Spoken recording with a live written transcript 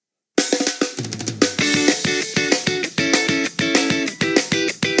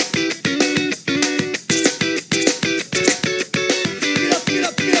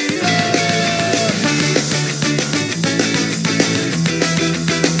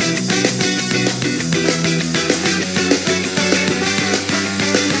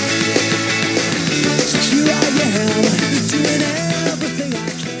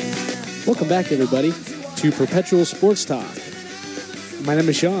back, everybody, to Perpetual Sports Talk. My name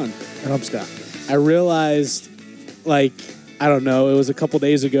is Sean. And I'm Scott. I realized, I don't know, it was a couple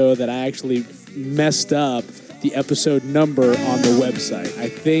days ago that I actually messed up the episode number on the website. I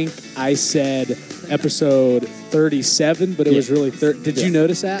think I said episode 37, but it was really 30. Did you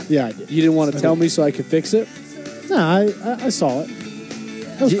notice that? Yeah, I did. You didn't want to tell me so I could fix it? No, I saw it.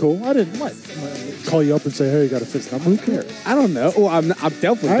 That was cool. I didn't call you up and say, hey, you got to fix the number. Who cares? I don't know. Well, I'm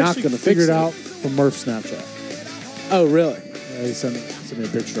definitely not going to fix it. I figured out from Murph's Snapchat. Oh, really? Yeah, he sent me a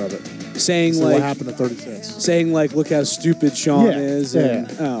picture of it. Saying what happened to 30 cents. Saying look how stupid Sean is. And,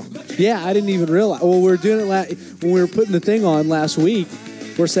 I didn't even realize. Well, we were doing it when we were putting the thing on last week.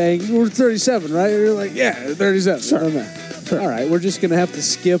 We're saying we're 37, right? You're like, yeah, 37. Sure. All right, we're just gonna have to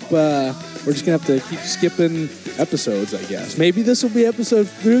skip. We're just gonna have to keep skipping episodes, I guess. Maybe this will be episode.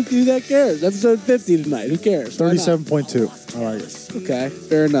 Who that cares? Episode 50 tonight. Who cares? 37.2. I like it. Okay,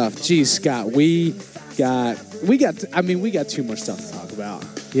 fair enough. Geez, Scott, we got too much stuff to talk about.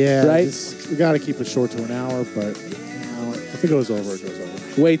 Yeah, right. We got to keep it short to an hour, but if it goes over, it goes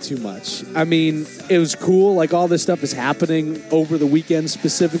over. Way too much. I mean, it was cool. All this stuff is happening over the weekend,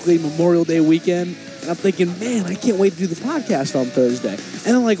 specifically Memorial Day weekend. And I'm thinking, man, I can't wait to do the podcast on Thursday.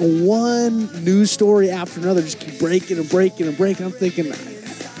 And then one news story after another just keep breaking and breaking and breaking. I'm thinking,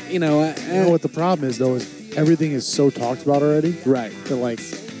 you know what the problem is, though, is everything is so talked about already. Right. That,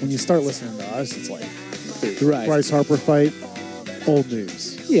 when you start listening to us, it's right. Bryce Harper fight, old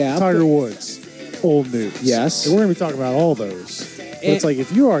news. Yeah. Tiger Woods, old news. Yes. And we're going to be talking about all those. But it's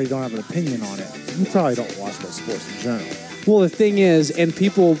if you already don't have an opinion on it, you probably don't watch about sports in general. Well, the thing is, and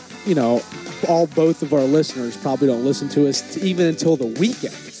people, both of our listeners probably don't listen to us even until the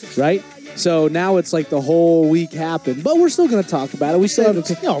weekend, right? So now it's the whole week happened, but we're still going to talk about it. We still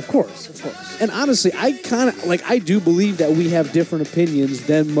have no, of course. And honestly, I kind of I do believe that we have different opinions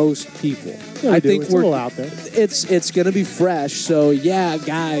than most people. Yeah, I think we're a little out there. It's going to be fresh. So yeah,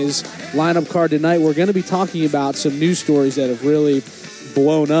 guys, lineup card tonight. We're going to be talking about some news stories that have really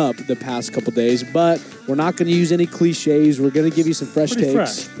blown up the past couple days, but we're not going to use any cliches. We're going to give you some fresh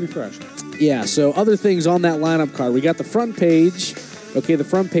takes. Pretty fresh. Yeah. So other things on that lineup card. We got the front page. Okay, the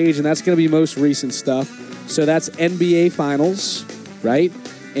front page, and that's going to be most recent stuff. So that's NBA Finals, right?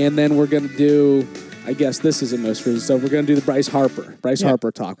 And then we're going to do, I guess this isn't most recent stuff. We're going to do the Bryce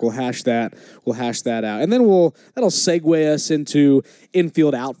Harper talk. We'll hash that out. And then that'll segue us into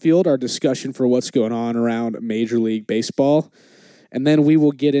infield, outfield, our discussion for what's going on around Major League Baseball. And then we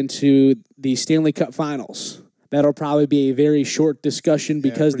will get into the Stanley Cup Finals. That'll probably be a very short discussion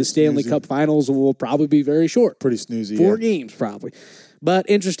because the Stanley Cup Finals will probably be very short. Pretty snoozy. 4 games, probably. But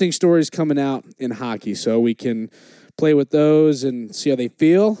interesting stories coming out in hockey, so we can play with those and see how they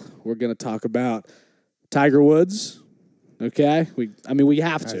feel. We're going to talk about Tiger Woods. Okay? We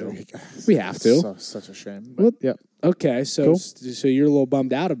have to. We have to. Such a shame. Well, yep. Okay, so cool. So you're a little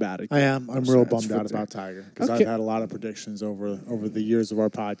bummed out about it. I am. I'm real bummed out about Tiger because I've had a lot of predictions over the years of our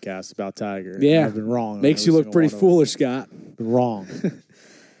podcast about Tiger. Yeah. I've been wrong. Makes you look pretty foolish, Scott. Been wrong.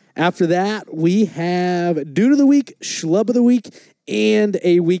 After that, we have Dude of the Week, Schlub of the Week, and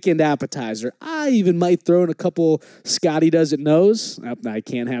a weekend appetizer. I even might throw in a couple Scotty Doesn't Knows. I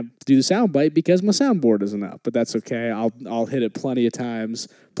can't do the soundbite because my soundboard isn't up, but that's okay. I'll hit it plenty of times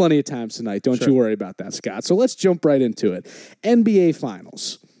tonight. Don't you worry about that, Scott. So let's jump right into it. NBA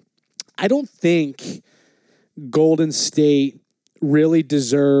Finals. I don't think Golden State really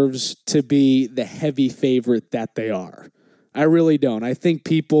deserves to be the heavy favorite that they are. I really don't. I think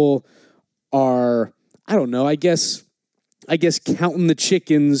people are, I don't know, I guess counting the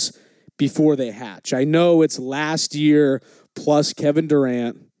chickens before they hatch. I know it's last year plus Kevin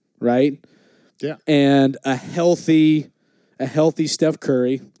Durant, right? Yeah. And a healthy Steph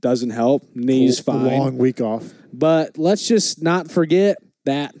Curry doesn't help. Knee's fine. A long week off. But let's just not forget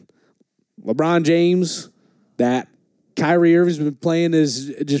that LeBron James, that Kyrie Irving's been playing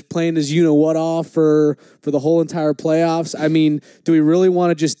his you-know-what off for the whole entire playoffs. I mean, do we really want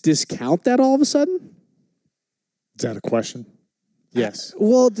to just discount that all of a sudden? Is that a question? Yes.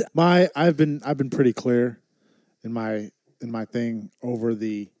 I've been pretty clear in my thing over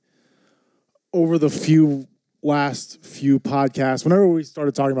the last few podcasts. Whenever we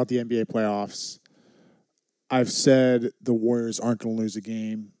started talking about the NBA playoffs, I've said the Warriors aren't going to lose a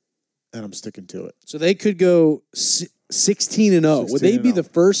game, and I'm sticking to it. So they could go 16-0. Would they be the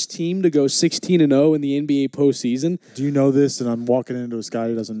first team to go 16-0 in the NBA postseason? Do you know this? And I'm walking into a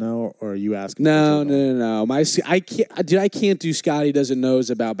Scotty Doesn't Know, or are you asking? No. I can't do Scotty Doesn't Knows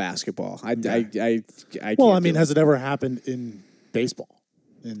about basketball. I can't. Has it ever happened in baseball?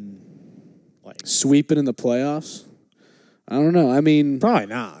 Sweeping in the playoffs? I don't know. I mean, Probably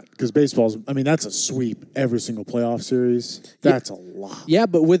not, because baseball's. I mean, that's a sweep every single playoff series. That's a lot. yeah,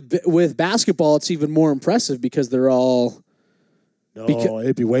 but with basketball, it's even more impressive because they're all. No,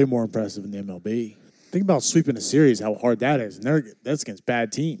 it'd be way more impressive in the MLB. Think about sweeping a series, how hard that is, and that's against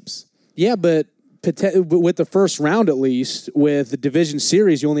bad teams. Yeah, but with the first round, at least with the division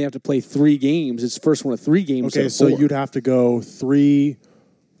series, you only have to play 3 games. It's the first one of 3 games. Okay, so you'd have to go 3,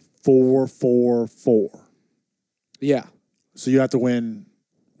 4, 4, 4. Yeah. So you have to win.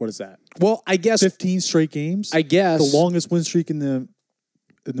 What is that? Well, I guess 15 straight games. I guess the longest win streak in the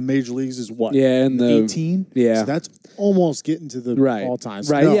major leagues is what? Yeah, in the 18. Yeah, so that's almost getting to the right all time.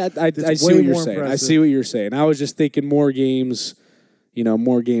 So right. no, Yeah, I see what you're saying. Impressive. I see what you're saying. I was just thinking more games.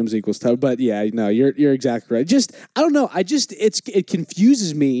 More games equals tough. But yeah, no, you're exactly right. Just I don't know. It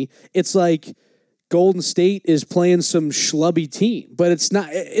confuses me. It's like Golden State is playing some schlubby team, but it's not.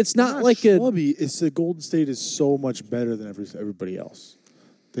 It's not like schlubby. It's the Golden State is so much better than everybody else.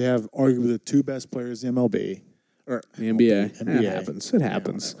 They have arguably the 2 best players in the MLB or the NBA. NBA. It happens. It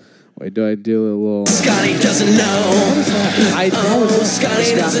happens. Wait, do I do a little? Scotty doesn't know.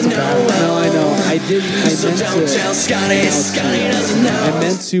 Scotty doesn't know. No, I know. I didn't. So don't tell Scotty. Scotty doesn't know. I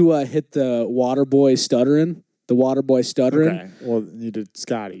meant to hit the water boy stuttering. The water boy stuttering. Okay. Well, you did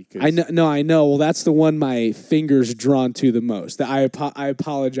Scotty. I know. No, I know. Well, that's the one my fingers drawn to the most. I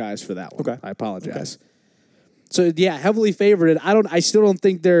apologize for that one. Okay. I apologize. Okay. So yeah, heavily favored. I still don't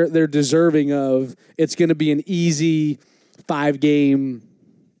think they're deserving of. It's going to be an easy 5-game.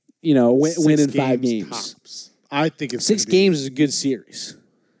 Win in 5 games. Tops. I think it's 6 games is a good series.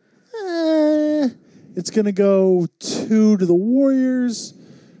 It's going to go 2 to the Warriors.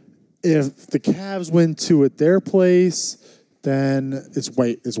 If the Cavs win 2 at their place, then it's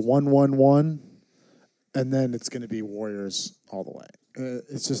 1-1-1, and then it's going to be Warriors all the way.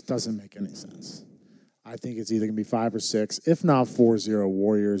 It just doesn't make any sense. I think it's either going to be 5 or 6, if not 4-0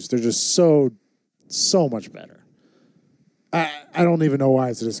 Warriors. They're just so much better. I don't even know why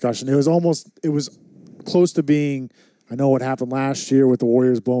it's a discussion. It was close to being. I know what happened last year with the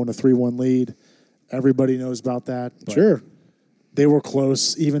Warriors blowing a 3-1 lead. Everybody knows about that. Sure, they were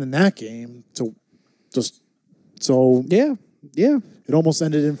close even in that game to just so. Yeah. It almost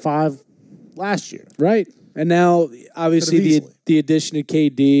ended in 5 last year. Right, and now obviously the addition of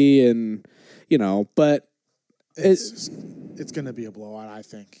KD and but it's going to be a blowout. I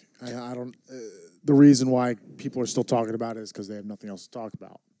think. I don't. The reason why people are still talking about it is because they have nothing else to talk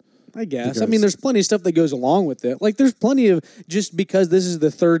about. I guess. There's plenty of stuff that goes along with it. Like, there's plenty of, just because this is the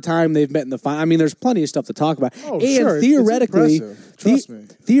 3rd time they've met in the final. There's plenty of stuff to talk about. Oh, and sure. theoretically, It's impressive. Trust me.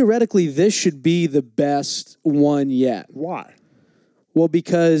 Theoretically, this should be the best one yet. Why? Well,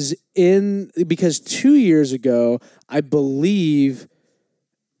 because 2 years ago, I believe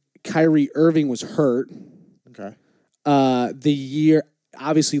Kyrie Irving was hurt. Okay.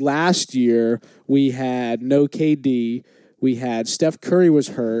 Obviously, last year, we had no KD. We had Steph Curry was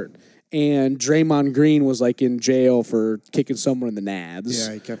hurt, and Draymond Green was in jail for kicking someone in the nads.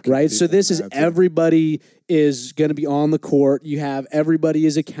 Yeah, he kept right. So this is nads, everybody is going to be on the court. You have everybody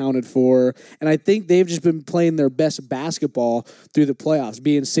is accounted for, and I think they've just been playing their best basketball through the playoffs,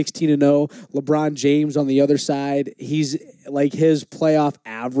 being 16-0. LeBron James on the other side, he's his playoff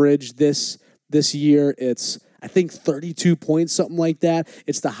average this year. It's I think 32 points, something like that.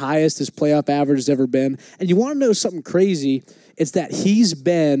 It's the highest his playoff average has ever been. And you want to know something crazy? It's that he's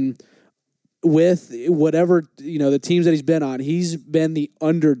been with whatever, the teams that he's been on, he's been the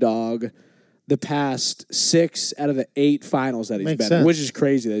underdog the past 6 out of the 8 finals that he's been in, which is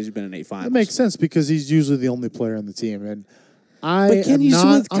crazy that he's been in 8 finals. It makes sense because he's usually the only player on the team. And but can you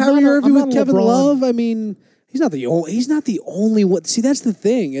with Kyrie Irving with Kevin Love? He's not the only one. See, that's the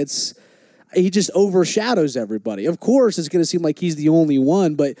thing. He just overshadows everybody. Of course, it's going to seem like he's the only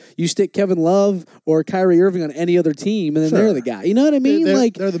one, but you stick Kevin Love or Kyrie Irving on any other team, and then they're the guy. You know what I mean?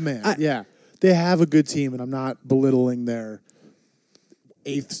 They're the man. Yeah, they have a good team, and I'm not belittling their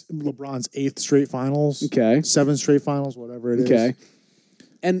LeBron's 8th straight finals. Okay, 7 straight finals, whatever it is. Okay,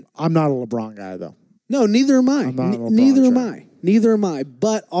 and I'm not a LeBron guy though. No, neither am I. Neither am I.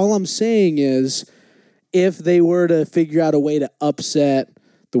 But all I'm saying is, if they were to figure out a way to upset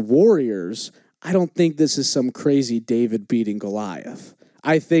the Warriors, I don't think this is some crazy David beating Goliath.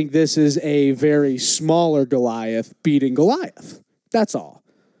 I think this is a very smaller Goliath beating Goliath. That's all.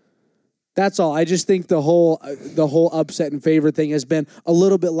 I just think the whole upset and favorite thing has been a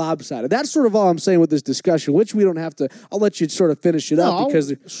little bit lopsided. That's sort of all I'm saying with this discussion, which we don't have to. I'll let you sort of finish it up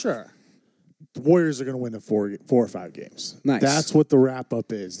because sure. The Warriors are going to win the 4 or 5 games. Nice. That's what the wrap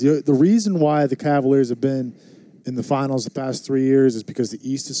up is. The reason why the Cavaliers have been in the finals the past 3 years is because the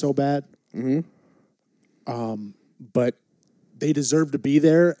East is so bad. Mm-hmm. But they deserve to be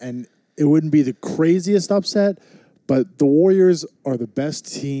there, and it wouldn't be the craziest upset, but the Warriors are the best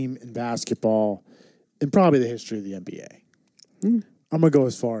team in basketball in probably the history of the NBA. I'm going to go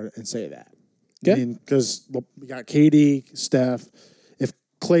as far and say that. Okay. I mean, because we got KD, Steph. If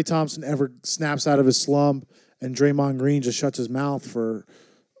Klay Thompson ever snaps out of his slump and Draymond Green just shuts his mouth for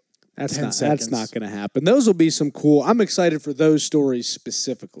That's 10 not seconds. that's not going to happen. Those will be some cool. I'm excited for those stories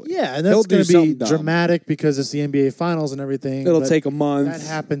specifically. Yeah, and They'll that's do going to be something dumb. dramatic because it's the NBA Finals and everything. It'll but take a month. That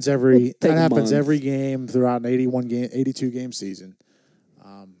happens take a month. every game throughout an 82 game season.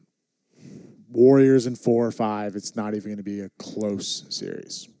 Warriors in 4 or 5. It's not even going to be a close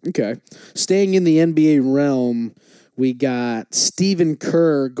series. Okay. Staying in the NBA realm, we got Stephen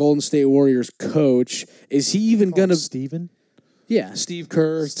Kerr, Golden State Warriors coach. Is he even going to? Steven? Yeah, Steve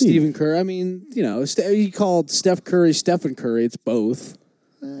Kerr, Steve. Stephen Kerr. I mean, he called Steph Curry Stephen Curry. It's both.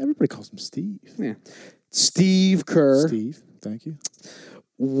 Everybody calls him Steve. Yeah. Steve Kerr. Steve, thank you.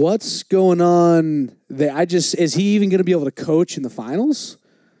 What's going on there? Is he even going to be able to coach in the finals?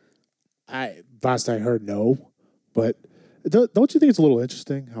 Last I heard, no. But don't you think it's a little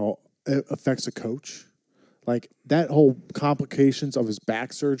interesting how it affects a coach? Like that whole complications of his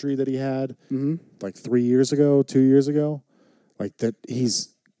back surgery that he had like 3 years ago, 2 years ago, like that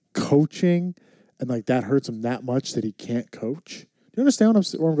he's coaching and like that hurts him that much that he can't coach. Do you understand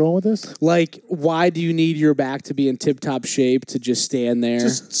where I'm going with this? Like, why do you need your back to be in tip-top shape to just stand there?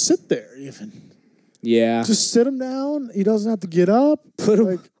 Just sit there even. Yeah. Just sit him down. He doesn't have to get up. Put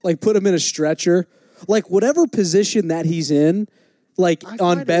him in a stretcher. Like, whatever position that he's in, like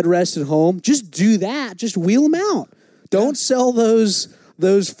on bed rest at home, just do that. Just wheel him out. Don't sell those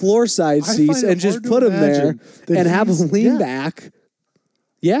floor side seats and just put him there and have him lean back.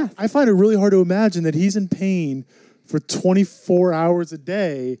 Yeah. I find it really hard to imagine that he's in pain for 24 hours a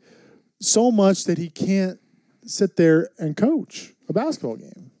day so much that he can't sit there and coach a basketball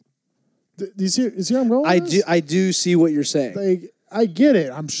game. Do you see where I'm going with this? I do see what you're saying. Like, I get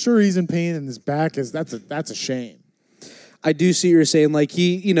it. I'm sure he's in pain and his back that's a shame. I do see what you're saying. Like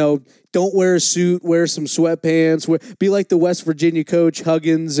don't wear a suit, wear some sweatpants, be like the West Virginia coach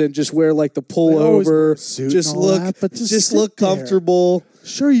Huggins and just wear like the pullover. Just look comfortable.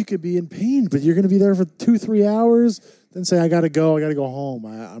 Sure, you could be in pain, but you're going to be there for 2-3 hours. Then say, I got to go home.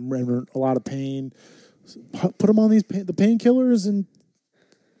 I'm in a lot of pain. Put him on the painkillers and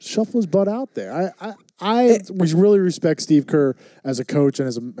shuffle his butt out there. I really respect Steve Kerr as a coach and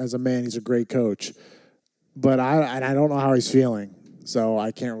as a man. He's a great coach. But I don't know how he's feeling, so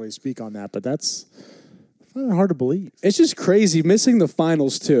I can't really speak on that. But that's kind of hard to believe. It's just crazy missing the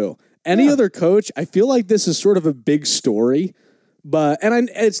finals too. Any other coach, I feel like this is sort of a big story,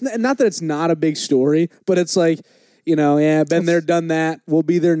 it's not that it's not a big story, but it's like been there, done that. We'll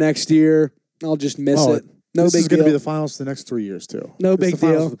be there next year. I'll just miss it. No this big is going to deal. be the finals for the next 3 years too. No big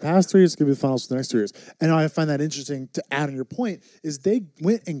deal. For the past 3 years, it's going to be the finals for the next 3 years. And I find that interesting to add on your point is they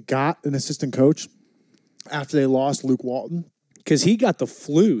went and got an assistant coach after they lost Luke Walton. Because he got the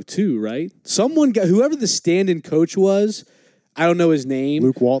flu too, right? Whoever the stand-in coach was, I don't know his name.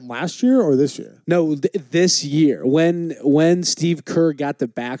 Luke Walton last year or this year? No, this year. When Steve Kerr got the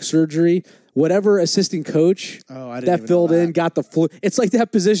back surgery, whatever assistant coach that filled in got the flu. It's like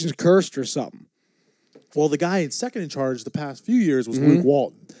that position's cursed or something. Well, the guy second in charge the past few years was Luke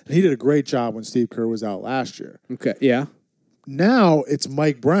Walton. And he did a great job when Steve Kerr was out last year. Okay, yeah. Now it's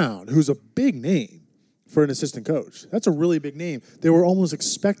Mike Brown, who's a big name for an assistant coach. That's a really big name. They were almost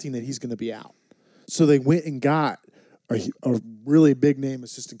expecting that he's going to be out. So they went and got a really big name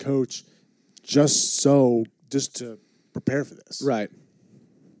assistant coach just to prepare for this. Right.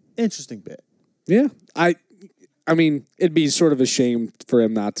 Interesting bit. Yeah. I mean, it'd be sort of a shame for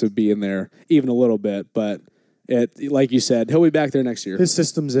him not to be in there even a little bit, but like you said, he'll be back there next year. His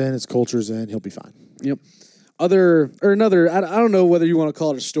system's in, his culture's in, he'll be fine. Yep. Another, I don't know whether you want to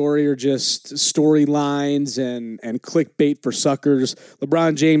call it a story or just storylines and clickbait for suckers.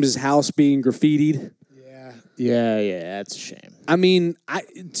 LeBron James' house being graffitied. Yeah, that's a shame. I mean,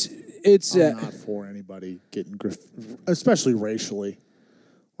 it's I'm not for anybody getting especially racially.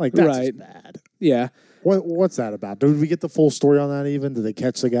 Like, that's just bad. Yeah. What's that about? Did we get the full story on that even? Did they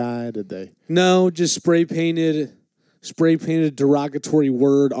catch the guy? Did they? No, just spray painted derogatory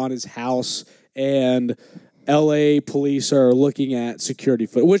word on his house, and LA police are looking at security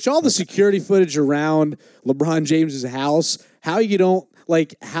footage, which all the security footage around LeBron James's house, how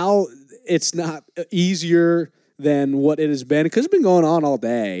it's not easier than what it has been, because it's been going on all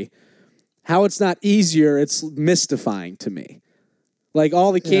day. How it's not easier, it's mystifying to me. Like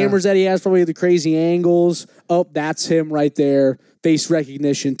all the cameras that he has, probably the crazy angles. Oh, that's him right there. Face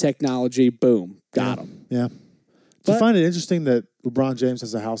recognition technology. Boom. Got him. Yeah. Do you find it interesting that LeBron James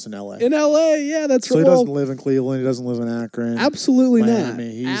has a house in L.A.? In L.A., yeah, that's So right. he doesn't live in Cleveland. He doesn't live in Akron. Absolutely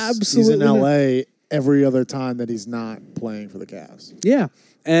Miami. not. He's in L.A. every other time that he's not playing for the Cavs. Yeah.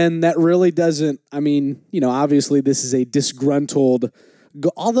 And that really doesn't, I mean, obviously this is a disgruntled,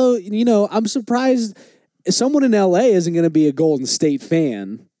 although, I'm surprised someone in LA isn't going to be a Golden State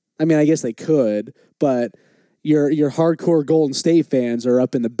fan. I mean, I guess they could, but your hardcore Golden State fans are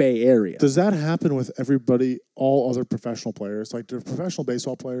up in the Bay Area. Does that happen with everybody, all other professional players? Like, do professional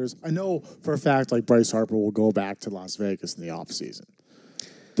baseball players, I know for a fact, like Bryce Harper will go back to Las Vegas in the offseason.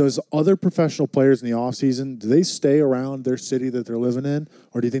 Does other professional players in the offseason, do they stay around their city that they're living in?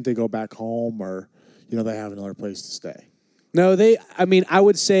 Or do you think they go back home or, they have another place to stay? No, I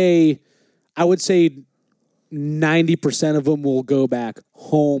would say 90% of them will go back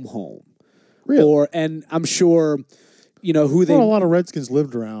home. Really? And I'm sure, who they... Well, a lot of Redskins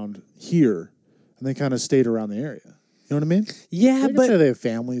lived around here, and they kind of stayed around the area. You know what I mean? Yeah, but say they have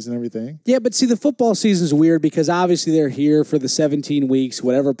families and everything. Yeah, but see, the football season's weird because obviously they're here for the 17 weeks,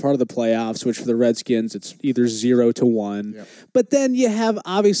 whatever part of the playoffs, which for the Redskins, it's either 0 to 1. Yep. But then you have,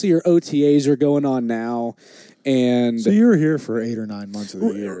 obviously, your OTAs are going on now. And so you're here for 8 or 9 months of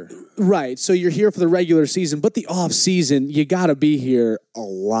the year. Right. So you're here for the regular season, but the off season, you got to be here a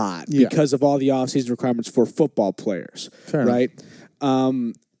lot because of all the off season requirements for football players. Fair right.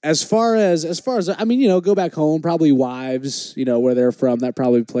 As far as I mean, go back home, probably wives, where they're from, that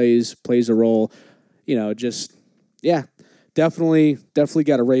probably plays a role. Definitely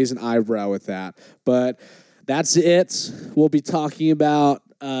got to raise an eyebrow with that. But that's it. We'll be talking about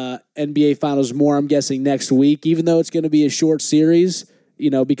NBA Finals more, I'm guessing, next week, even though it's going to be a short series,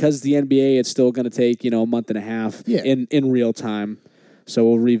 because the NBA, it's still going to take, a month and a half in real time. So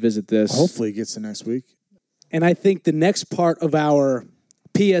we'll revisit this. Hopefully it gets to next week. And I think the next part of our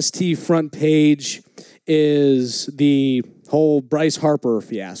PST front page is the whole Bryce Harper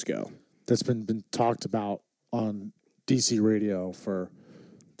fiasco. That's been talked about on DC radio for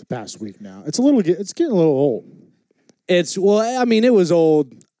the past week now. It's getting a little old. It was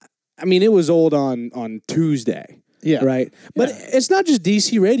old. It was old on Tuesday. Yeah. Right? But it's not just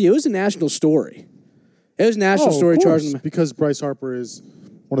DC radio. It was a national story. It was a national story charging them. Because Bryce Harper is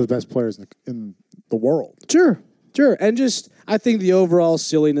one of the best players in the world. Sure. And just, I think the overall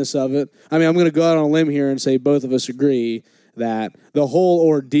silliness of it. I mean, I'm going to go out on a limb here and say both of us agree that the whole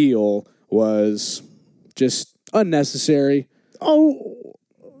ordeal was just unnecessary.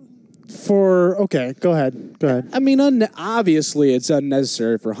 Okay, go ahead. I mean, obviously it's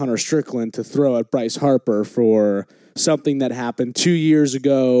unnecessary for Hunter Strickland to throw at Bryce Harper for something that happened 2 years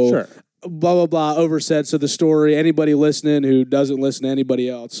ago. Sure. Blah, blah, blah, oversaid. So the story, anybody listening who doesn't listen to anybody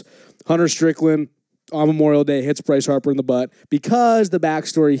else, Hunter Strickland on Memorial Day hits Bryce Harper in the butt because the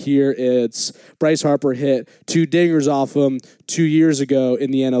backstory here, it's Bryce Harper hit 2 dingers off him 2 years ago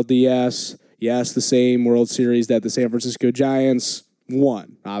in the NLDS. Yes, the same World Series that the San Francisco Giants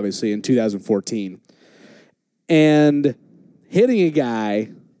won, obviously, in 2014. And hitting a guy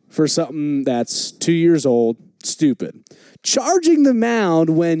for something that's 2 years old, stupid. Charging the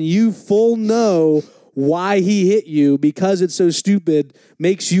mound when you full know why he hit you because it's so stupid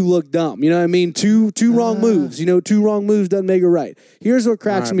makes you look dumb. You know what I mean? Two wrong moves. 2 wrong moves doesn't make it right. Here's what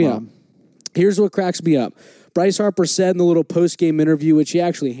cracks me up. Bryce Harper said in the little post-game interview, which he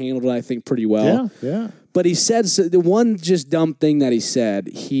actually handled, I think, pretty well. Yeah. But he said the one just dumb thing that he said,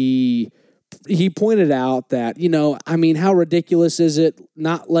 he pointed out that, how ridiculous is it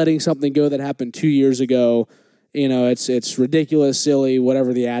not letting something go that happened 2 years ago? It's ridiculous, silly,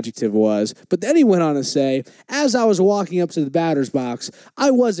 whatever the adjective was. But then he went on to say, as I was walking up to the batter's box,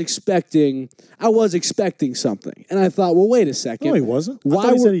 I was expecting something. And I thought, well, wait a second. No, he wasn't.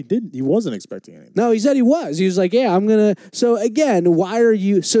 He said he didn't. He wasn't expecting anything. No, he said he was. He was like, yeah, I'm going to. So again, why are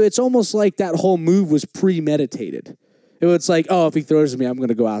you. So it's almost like that whole move was premeditated. It was like, oh, if he throws at me, I'm going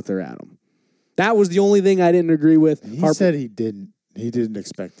to go out there at him. That was the only thing I didn't agree with. He said he didn't. He didn't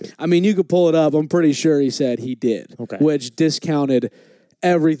expect it. I mean, you could pull it up. I'm pretty sure he said he did. Okay. Which discounted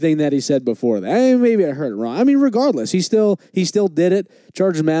everything that he said before that. Maybe I heard it wrong. I mean, regardless, he still did it.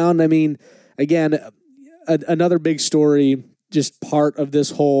 Charged mound. I mean, again, another big story, just part of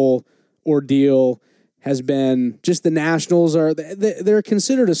this whole ordeal has been just the Nationals they're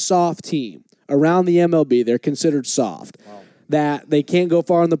considered a soft team. Around the MLB, they're considered soft. Wow. That they can't go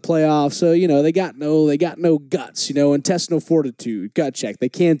far in the playoffs, so they got no guts, intestinal fortitude, gut check. They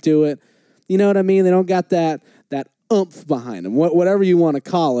can't do it. You know what I mean? They don't got that oomph behind him, whatever you want to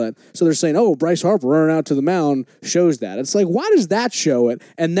call it. So they're saying, oh, Bryce Harper running out to the mound shows that. It's like, why does that show it?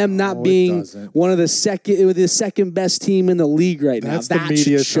 And them not being one of the second best team in the league right now. That's the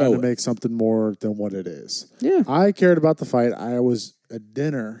media trying to make something more than what it is. Yeah. I cared about the fight. I was at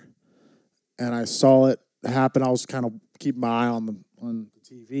dinner and I saw it happen. I was kind of keeping my eye on the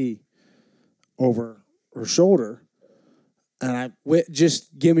TV over her shoulder. And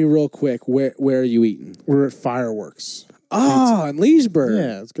just give me real quick, where are you eating? We're at Fireworks. Oh, in Leesburg.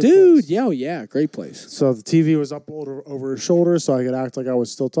 Yeah, it's a good dude. place. Yeah, great place. So the TV was up over her shoulder, so I could act like I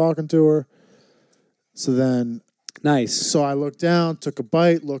was still talking to her. So then, nice. So I looked down, took a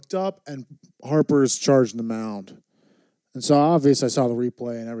bite, looked up, and Harper's charging the mound. And so obviously I saw the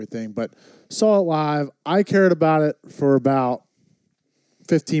replay and everything, but saw it live. I cared about it for about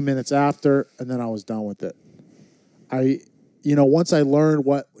 15 minutes after, and then I was done with it. Once I learned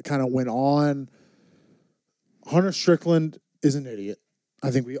what kind of went on, Hunter Strickland is an idiot. I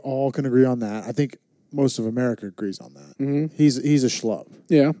think we all can agree on that. I think most of America agrees on that. Mm-hmm. He's a schlub.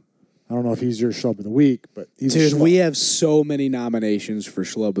 Yeah. I don't know if he's your schlub of the week, but he's a schlub. We have so many nominations for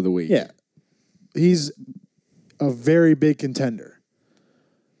schlub of the week. Yeah. He's a very big contender.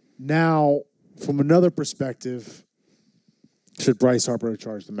 Now, from another perspective, should Bryce Harper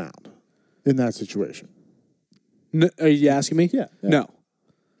charge the mound in that situation? No, are you asking me? Yeah. No.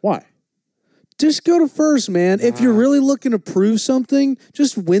 Why? Just go to first, man. If you're really looking to prove something,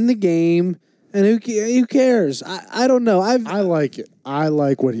 just win the game. And who cares? I don't know. I like it. I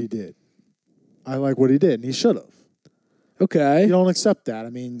like what he did. And he should have. Okay. You don't accept that. I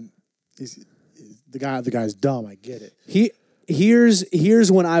mean, the guy's dumb. I get it.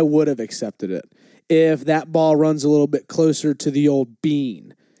 Here's when I would have accepted it. If that ball runs a little bit closer to the old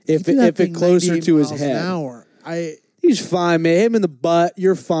bean. If it closer to his head. He's fine, man. Hit him in the butt.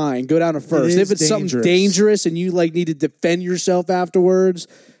 You're fine. Go down to first. If it's something dangerous and you need to defend yourself afterwards,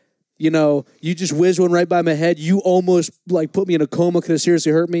 you just whiz one right by my head. You almost put me in a coma. Could have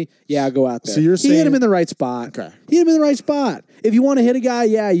seriously hurt me. Yeah, I'll go out there. So you're saying he hit him in the right spot. Okay. He hit him in the right spot. If you want to hit a guy,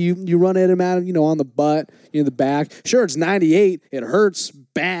 yeah, you run at him on the butt, the back. Sure, it's 98. It hurts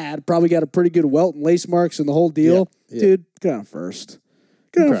bad. Probably got a pretty good welt and lace marks and the whole deal. Yeah. Dude, go down first.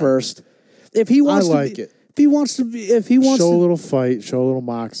 Go down first. If he wants if he wants show a little fight, show a little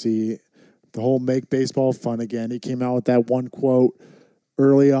moxie, the whole make baseball fun again. He came out with that one quote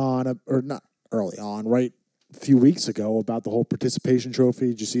early on, or not early on, right a few weeks ago about the whole participation trophy.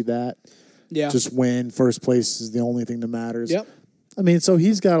 Did you see that? Yeah. Just win. First place is the only thing that matters. Yep. I mean, so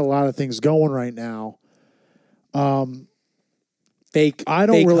he's got a lot of things going right now. Fake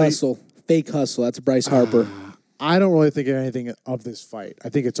hustle. Fake hustle. That's Bryce Harper. I don't really think anything of this fight. I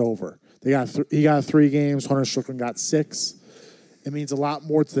think it's over. He got 3 games. Hunter Strickland got 6. It means a lot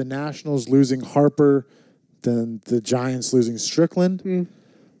more to the Nationals losing Harper than the Giants losing Strickland.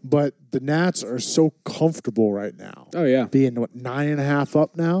 But the Nats are so comfortable right now. Oh, yeah. Being, 9.5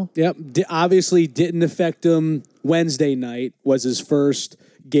 up now? Yep. Obviously didn't affect him. Wednesday night was his first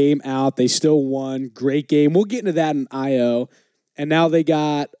game out. They still won. Great game. We'll get into that in I.O., and now they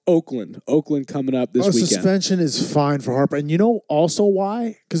got Oakland. Oakland coming up this weekend. Suspension is fine for Harper. And you know also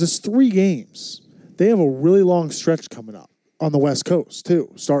why? Because it's 3 games. They have a really long stretch coming up on the West Coast,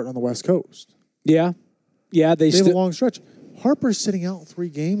 too. Starting on the West Coast. Yeah. Yeah, they have a long stretch. Harper sitting out 3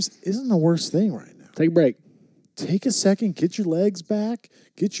 games isn't the worst thing right now. Take a break. Take a second. Get your legs back.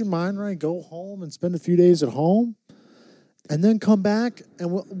 Get your mind right. Go home and spend a few days at home. And then come back,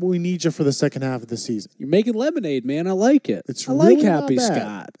 and we need you for the second half of the season. You're making lemonade, man. I like it. I like Happy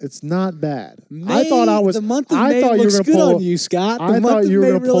Scott. It's not bad. The month of May looks good on you, Scott. I thought you were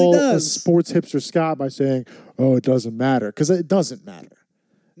going to pull a sports hipster Scott by saying, "Oh, it doesn't matter," because it doesn't matter.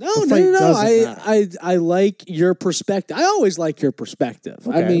 No. I like your perspective. I always like your perspective.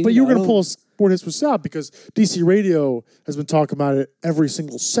 Okay, I mean, but you were going to pull a sport hipster Scott because DC Radio has been talking about it every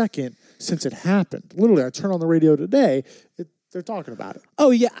single second since it happened. Literally, I turned on the radio today. They're talking about it.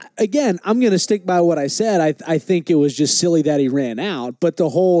 Oh, yeah. Again, I'm going to stick by what I said. I think it was just silly that he ran out. But the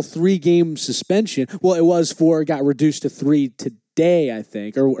whole 3-game suspension, well, it was 4, got reduced to 3 today, I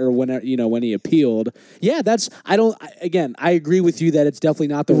think, or when he appealed. Yeah, I agree with you that it's definitely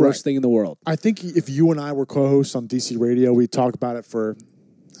not the worst thing in the world. I think if you and I were co-hosts on DC Radio, we'd talk about it for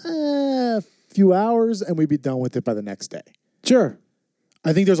a few hours, and we'd be done with it by the next day. Sure.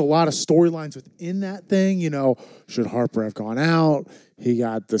 I think there's a lot of storylines within that thing. Should Harper have gone out? He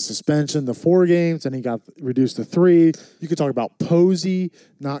got the suspension, the 4 games, and he got reduced to 3. You could talk about Posey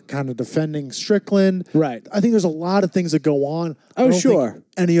not kind of defending Strickland. Right. I think there's a lot of things that go on. Oh, I don't sure. think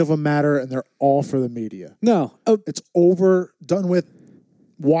any of them matter, and they're all for the media. No. It's over, done with.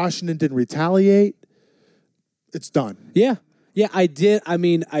 Washington didn't retaliate. it's done. Yeah. Yeah, I did. I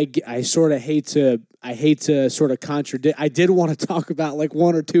mean, I sort of hate to sort of contradict. I did want to talk about like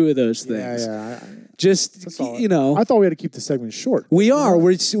one or two of those things. Yeah. Just, I thought we had to keep the segment short. We are.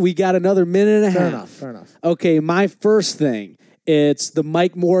 We got another minute and a half. Fair enough. Okay, my first thing. It's the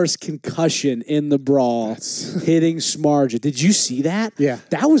Mike Morris concussion in the brawl hitting Smarja. Did you see that? Yeah.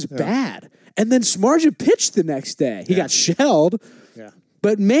 That was bad. And then Smarja pitched the next day. He got shelled. Yeah.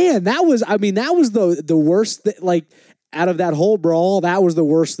 But man, that was the worst like out of that whole brawl, that was the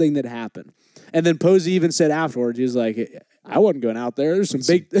worst thing that happened. And then Posey even said afterwards, he was like, I wasn't going out there. There's some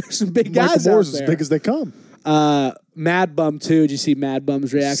big guys Michael Moore's out there. as big as they come. Mad Bum too. Did you see Mad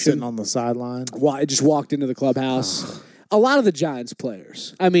Bum's reaction? Sitting on the sideline. Well, I just walked into the clubhouse. A lot of the Giants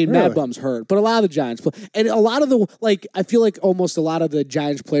players. I mean, Really? Mad Bum's hurt, but a lot of the Giants and a lot of the I feel like almost a lot of the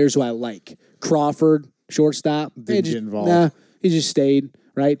Giants players who I like. Crawford, shortstop. Didn't get involved. Nah, he just stayed.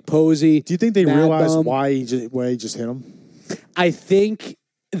 Right, Posey. Do you think they Mad realized Bum. why he just hit him? I think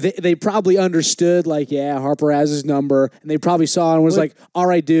they probably understood. Like, yeah, Harper has his number, and they probably saw it and was like, "All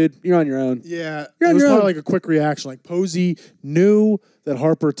right, dude, you're on your own." Yeah, You're it on was your probably own. like a quick reaction. Like Posey knew that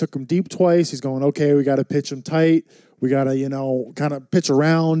Harper took him deep twice. He's going, okay, we got to pitch him tight. We got to, kind of pitch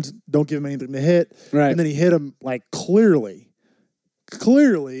around. Don't give him anything to hit. Right. And then he hit him like clearly.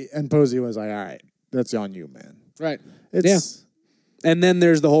 And Posey was like, all right, that's on you, man. Right. It's And then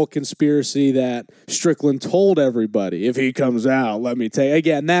there's the whole conspiracy that Strickland told everybody, if he comes out, let me take.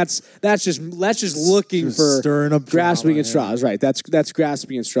 Again, that's just looking just for stirring up grasping drama, at straws. Right. That's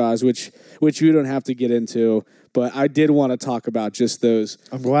grasping at straws, which we don't have to get into. But I did want to talk about just those.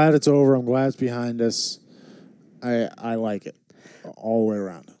 I'm glad it's over. I'm glad it's behind us. I like it all the way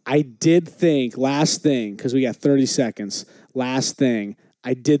around. I did think, last thing, because we got 30 seconds, last thing,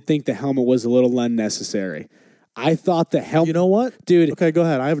 I did think the helmet was a little unnecessary. I thought the helmet. You know what, dude? Okay, go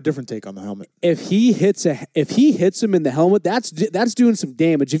ahead. I have a different take on the helmet. If he hits him in the helmet, that's doing some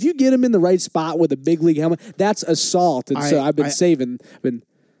damage. If you get him in the right spot with a big league helmet, that's assault. And so I've been saving.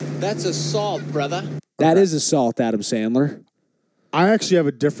 That's assault, brother. That is assault, Adam Sandler. I actually have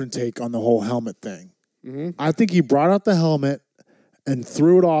a different take on the whole helmet thing. Mm-hmm. I think he brought out the helmet and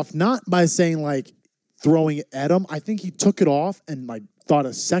threw it off, not by saying like throwing it at him. I think he took it off and like thought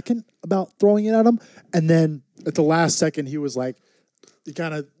a second about throwing it at him, and then at the last second he was like, he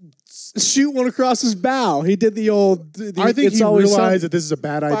kind of shoot one across his bow. He did the old. I think he realized that this is a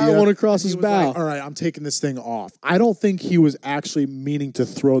bad idea. Fire one across his He was bow. like, all right, I'm taking this thing off. I don't think he was actually meaning to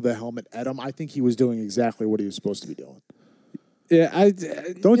throw the helmet at him. I think he was doing exactly what he was supposed to be doing. Yeah,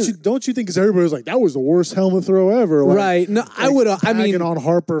 Don't you think? Because everybody was like, that was the worst helmet throw ever. Like, right. No, I would. I mean, tagging on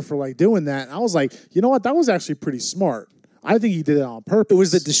Harper for like doing that. And I was like, you know what? That was actually pretty smart. I think he did it on purpose. it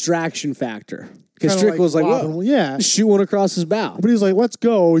was the distraction factor because Kinda Strickland was like, flopping. "Whoa, yeah." shoot one across his bow." But he's like, let's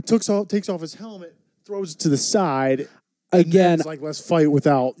go. He takes off his helmet, throws it to the side. Again, it's like, let's fight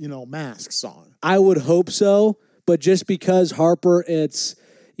without masks on. I would hope so, but just because Harper, it's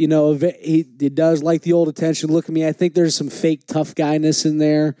he does like the old attention. Look at me. I think there's some fake tough guyness in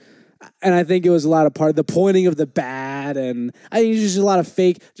there, and I think it was a lot of part of the pointing of the bat, and I think it's just a lot of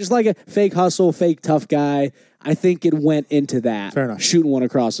fake, just like a fake hustle, fake tough guy. I think it went into that. Fair enough. Shooting one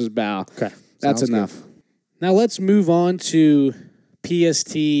across his bow. Okay, That's sounds enough. Now let's move on to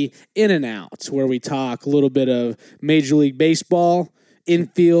PST In and Out, where we talk a little bit of Major League Baseball,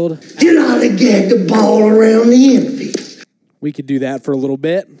 infield. You know how to get the ball around the infield. We could do that for a little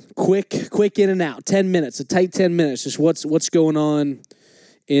bit. Quick in and out. 10 minutes, a tight 10 minutes. Just what's going on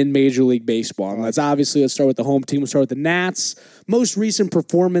in Major League Baseball. And let's start with the home team. We'll start with the Nats. Most recent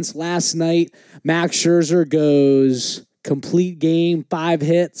performance last night, Max Scherzer goes complete game, 5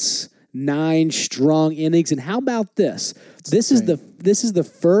 hits, 9 strong innings. And how about this? This is the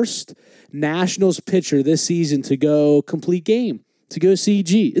first Nationals pitcher this season to go complete game, to go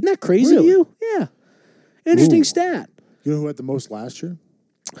CG. Isn't that crazy to Really? you? Yeah. Interesting Ooh. stat. You know who had the most last year?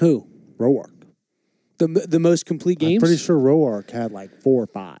 Who? Roark. The most complete I'm games? pretty sure Roark had like 4 or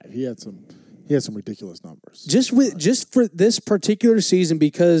 5. He had some ridiculous numbers. Just for this particular season,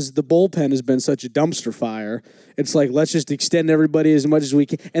 because the bullpen has been such a dumpster fire, it's like, let's just extend everybody as much as we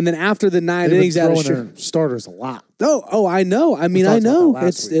can. And then after the 9 They've innings been out of throwing their starters a lot. Oh, I know. I mean, I talked about know that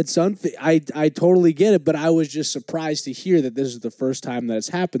last it's unfair. I totally get it, but I was just surprised to hear that this is the first time that it's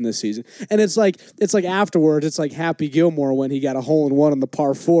happened this season. And it's like afterwards, it's like Happy Gilmore when he got a hole in one on the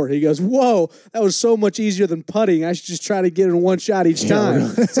par 4. He goes, "Whoa, that was so much easier than putting. I should just try to get in one shot each time."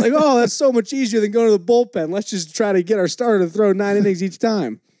 really. It's like, oh, that's so much easier than going to the bullpen. Let's just try to get our starter to throw 9 innings each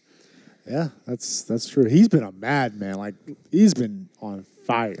time. Yeah, that's true. He's been a madman. Like, he's been on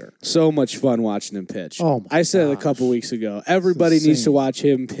fire. So much fun watching him pitch. Oh, my I said it a gosh. couple weeks ago. Everybody It's needs to insane. watch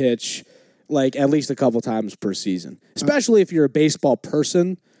him pitch. like at least a couple times per season. Especially if you're a baseball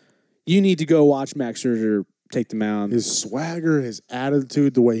person, you need to go watch Max Scherzer take the mound. His swagger, his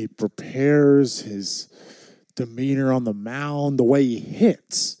attitude, the way he prepares, his demeanor on the mound, the way he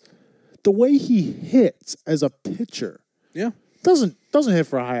hits. The way he hits as a pitcher. Yeah. Doesn't hit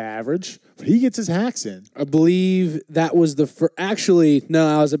for a high average, but he gets his hacks in. I believe that was the first. Actually, no,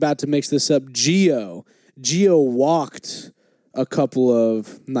 I was about to mix this up. Gio walked a couple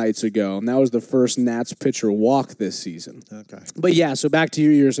of nights ago, and that was the first Nats pitcher walk this season. Okay. But yeah, so back to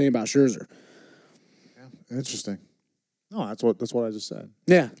you were saying about Scherzer. Interesting. No, that's what I just said.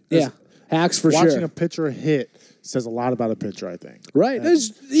 Yeah, yeah. Hacks for Watching sure. a pitcher hit says a lot about a pitcher, I think. Right. And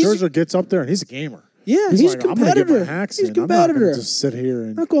Scherzer gets up there and he's a gamer. Yeah, he's he's like, a I'm going to competitor. get my hacks He's a in. I'm not competitor. going to just sit here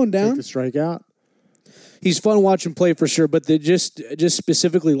and Not going down. take the strikeout. He's fun watching play for sure, but just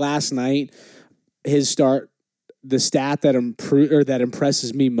specifically last night, his start, the stat that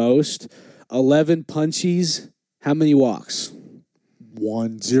impresses me most, 11 punchies, how many walks?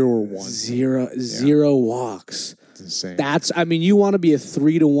 1, 0, or 1. Zero walks. It's insane. You want to be a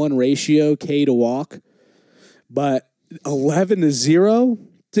 3-to-1 ratio, K to walk, but 11-0,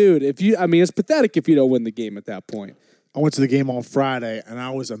 dude. It's pathetic if you don't win the game at that point. I went to the game on Friday and I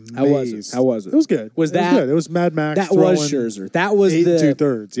was amazed. How was it? It was good. Was it that was good. It was Mad Max. That was Scherzer. That was 8 the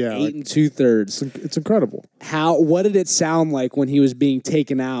 2/3. Yeah, 8 2/3. It's incredible. What did it sound like when he was being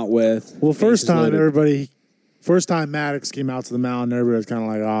taken out with? Well, first bases loaded? time Maddox came out to the mound, everybody was kind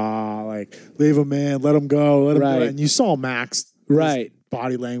of like, leave him in, let him go, let him go. And you saw Max, right?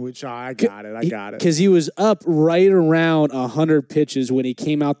 Body language. I got it. Because he was up right around 100 pitches when he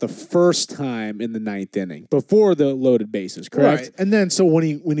came out the first time in the 9th inning before the loaded bases. Correct. Right. And then so when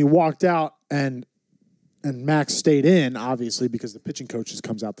he walked out and Max stayed in, obviously because the pitching coach just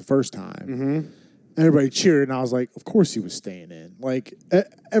comes out the first time. Mm-hmm. Everybody cheered, and I was like, of course he was staying in. Like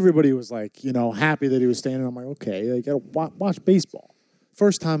everybody was like, happy that he was staying in. I'm like, okay, you got to watch baseball.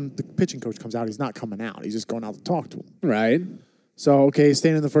 First time the pitching coach comes out, he's not coming out. He's just going out to talk to him. Right. So, okay,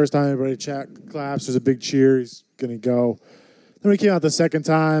 staying in the first time, everybody claps. There's a big cheer. He's going to go. Then when he came out the second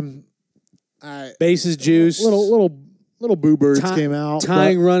time, bases juice. Little boo birds came out.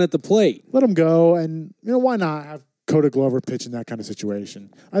 Tying run at the plate. Let him go. And, why not have Coda Glover pitch in that kind of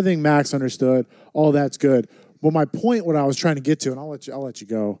situation? I think Max understood. All that's good. But my point, what I was trying to get to, and I'll let you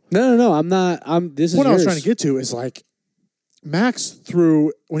go. No, I'm not. This is what yours. I was trying to get to is like, Max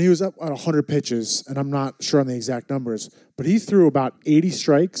threw, when he was up at 100 pitches, and I'm not sure on the exact numbers, but he threw about 80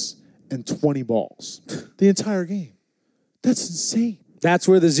 strikes and 20 balls the entire game. That's insane. That's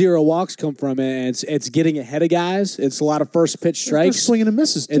where the 0 walks come from, and it's getting ahead of guys. It's a lot of first pitch strikes. They're swinging and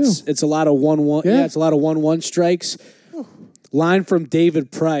misses, too. It's a lot of 1-1. Yeah, it's a lot of 1-1 strikes. Line from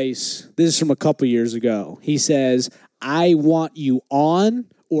David Price. This is from a couple years ago. He says, I want you on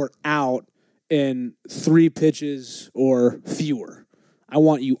or out in 3 pitches or fewer. I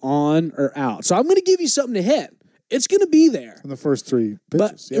want you on or out. So I'm going to give you something to hit. It's going to be there in the first 3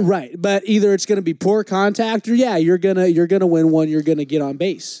 pitches. Right, but either it's going to be poor contact or you're gonna win one. You're going to get on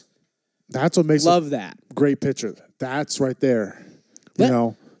base. That's what makes that great pitcher. That's right there.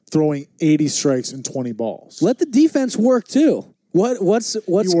 Throwing 80 strikes and 20 balls. Let the defense work too. What's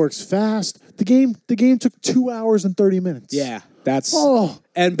he works fast. The game took 2 hours and 30 minutes. Yeah. That's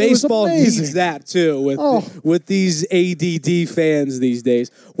and baseball needs that too with these ADD fans these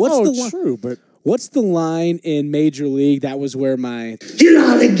days. What's the line in Major League? That was where you know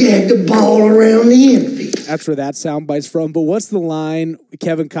how to gag the ball around the infield. That's where that soundbite's from. But what's the line?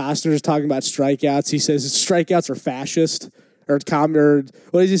 Kevin Costner is talking about strikeouts. He says strikeouts are fascist or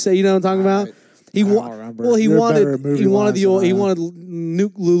what did he say? You know what I'm talking about? I don't remember. Well, he wanted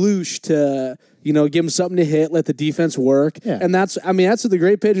Nuke Lelouch to give him something to hit, let the defense work. Yeah. And that's what the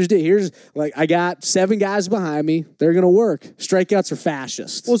great pitchers do. Here's I got 7 guys behind me. They're going to work. Strikeouts are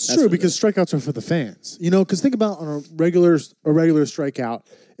fascist. Well, it's true because strikeouts are for the fans. Because think about on a regular strikeout,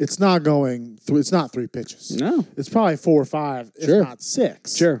 it's not going through. It's not 3 pitches. No, it's probably 4 or 5, if not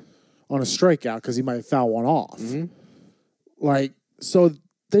 6. Sure, on a strikeout because he might foul one off. Mm-hmm. So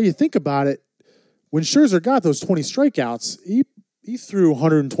there you think about it. When Scherzer got those 20 strikeouts, he threw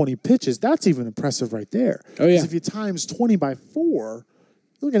 120 pitches. That's even impressive right there. Oh, yeah. Because if you times 20 by 4, you're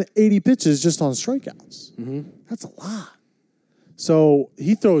looking at 80 pitches just on strikeouts. Mm-hmm. That's a lot. So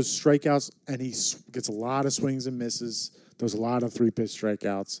he throws strikeouts, and he gets a lot of swings and misses. There's a lot of 3-pitch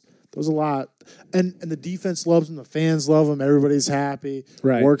strikeouts. There's a lot. And the defense loves him. The fans love him. Everybody's happy.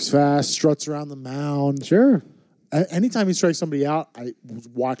 Right. Works fast, struts around the mound. Sure. Anytime he strikes somebody out, I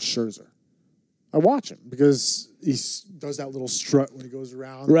watch Scherzer. I watch him because he does that little strut when he goes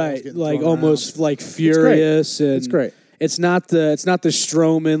around. Right, almost furious. It's great. It's not the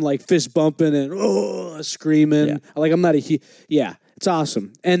Strowman like fist bumping and screaming. Yeah. Like I'm not it's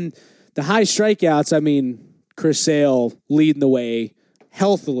awesome. And the high strikeouts, I mean, Chris Sale leading the way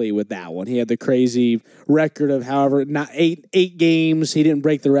healthily with that one. He had the crazy record of not eight games. He didn't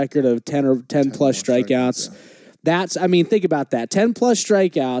break the record of 10 plus strikeouts. That's, I mean, think about that. 10 plus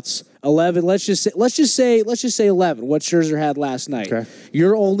strikeouts, 11. Let's just say 11. What Scherzer had last night. Okay.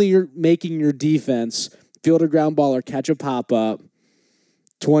 You're making your defense field a ground ball or catch a pop up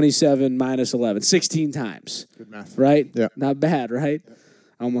 27 minus 11, 16 times. Good math. Right? Yeah. Not bad, right?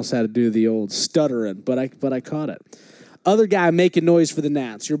 I almost had to do the old stuttering, but I caught it. Other guy making noise for the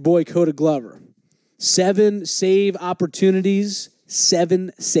Nats, your boy Coda Glover. 7 save opportunities,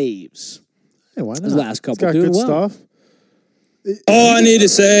 7 saves. Hey, why not? His last couple He's got doing good well. stuff. All I need to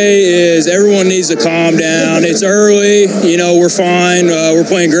say is everyone needs to calm down. It's early. We're fine. We're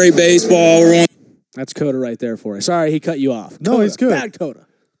playing great baseball. That's Coda right there for you. Sorry, he cut you off. No, Coda, he's good. Bad Coda.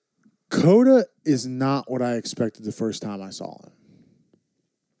 Coda is not what I expected the first time I saw him.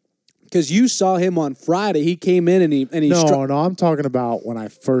 Because you saw him on Friday. He came in and he No, I'm talking about when I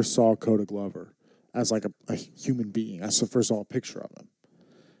first saw Coda Glover as like a human being. I first saw a picture of him.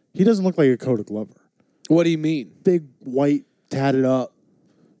 He doesn't look like a Coda Glover. What do you mean? Big, white, tatted up.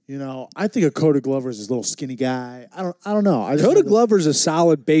 I think a Coda Glover is this little skinny guy. I don't know. Coda Glover's a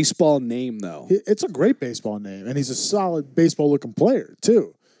solid baseball name, though. It's a great baseball name, and he's a solid baseball-looking player,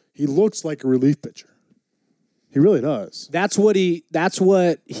 too. He looks like a relief pitcher. He really does. That's what he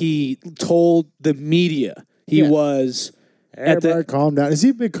told the media. He was Everybody calm down. Is he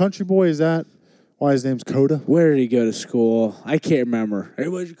a big country boy? Is that why his name's Coda? Where did he go to school? I can't remember.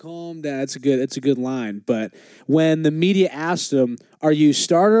 Everybody calm down. It's a good line. But when the media asked him, "Are you a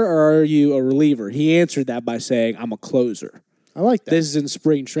starter or are you a reliever?" he answered that by saying, "I'm a closer." I like that. This is in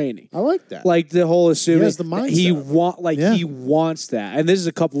spring training. I like that. Like the whole assuming He has the mindset. he wants that. And this is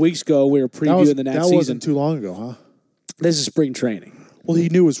a couple weeks ago. We were previewing the Nats that season. wasn't too long ago, huh? This is spring training. Well, he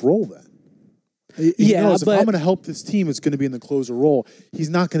knew his role then. He knows if but I'm going to help this team, it's going to be in the closer role. He's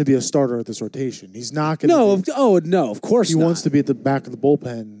not going to be a starter at this rotation. He's not going to. No, of course He not. wants to be at the back of the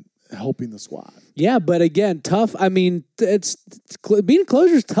bullpen helping the squad. Yeah, but again, tough. I mean, being a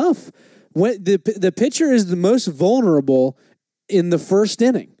closer is tough. When the pitcher is the most vulnerable in the first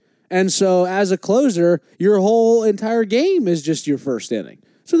inning, and so as a closer, your whole entire game is just your first inning.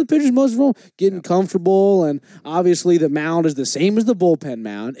 So the pitcher's most vulnerable, getting comfortable, and obviously the mound is the same as the bullpen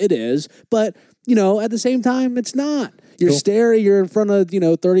mound. It is, but at the same time, it's not. You're staring. You're in front of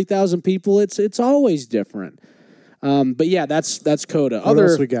 30,000 people. It's always different. But yeah, that's Coda. What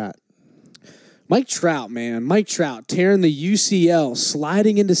else we got? Mike Trout, man. Mike Trout tearing the UCL,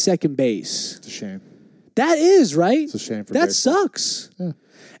 sliding into second base. It's a shame. That is, right? It's a shame for that baseball. sucks. Yeah.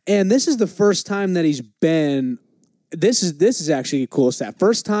 And this is the first time that he's been. This is actually a cool stat.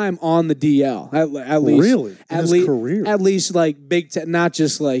 First time on the DL, at least. Really? In his career? At least like Big Ten, not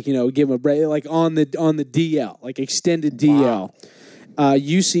just like give him a break, like on the DL, like extended DL.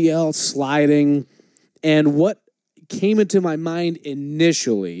 UCL sliding, and what came into my mind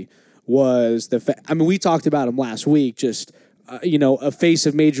initially was the fact. I mean, we talked about him last week. Just a face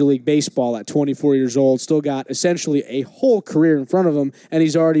of Major League Baseball at 24 years old, still got essentially a whole career in front of him, and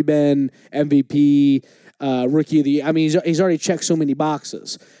he's already been MVP. Rookie of the year. I mean, he's already checked so many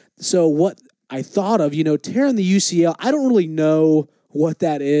boxes. So what I thought of, tearing the UCL, I don't really know what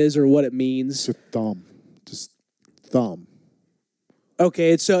that is or what it means. Just thumb.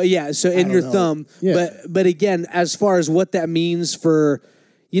 Okay, so in your thumb. Yeah. But again, as far as what that means for,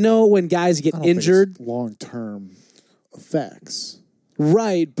 when guys get injured, long-term effects.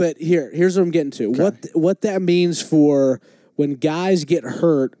 Right? But here's what I'm getting to. Okay. What that means for when guys get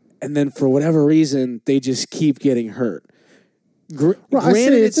hurt. And then for whatever reason, they just keep getting hurt.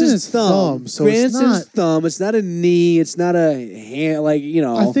 Granted, it's his thumb. So granted, it's his thumb. It's not a knee. It's not a hand.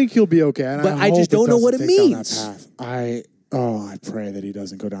 I think he'll be okay. And but I just don't know what it means. I pray that he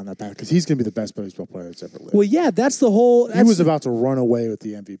doesn't go down that path because he's going to be the best baseball player that's ever lived. Well, yeah, that's the whole. He was about to run away with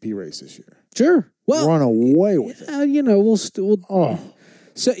the MVP race this year. Sure. Well, run away with it. We'll.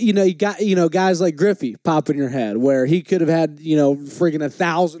 So, you got, guys like Griffey pop in your head where he could have had, friggin'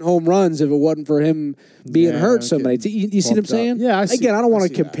 1,000 home runs if it wasn't for him being hurt so many. You see what I'm saying? Yeah, I see. Again, I don't want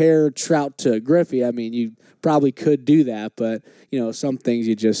to compare Trout to Griffey. I mean, you probably could do that, but, some things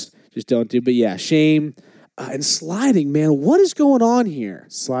you just don't do. But, yeah, shame. And sliding, man, what is going on here?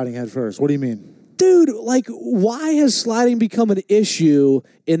 Sliding head first. What do you mean? Dude, why has sliding become an issue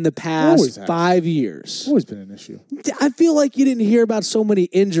in the past 5 years? Always been an issue. I feel like you didn't hear about so many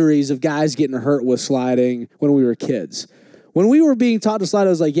injuries of guys getting hurt with sliding when we were kids. When we were being taught to slide, I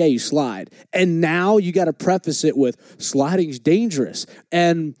was like, yeah, you slide. And now you got to preface it with sliding's dangerous.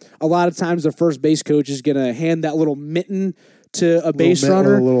 And a lot of times the first base coach is going to hand that little mitten to a base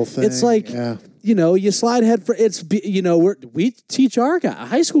runner. Little thing. It's like, you slide head first. We teach our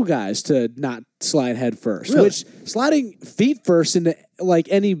high school guys to not slide head first, which sliding feet first into like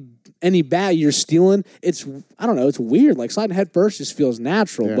any bat you're stealing, it's weird. Like sliding head first just feels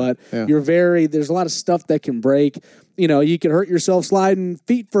natural, but there's a lot of stuff that can break. You can hurt yourself sliding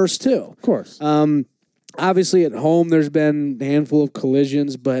feet first too. Of course. Obviously at home there's been a handful of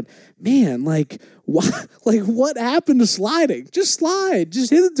collisions, but man, what happened to sliding? Just slide.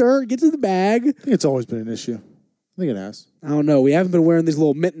 Just hit the dirt, get to the bag. I think it's always been an issue. I think it has. I don't know. We haven't been wearing these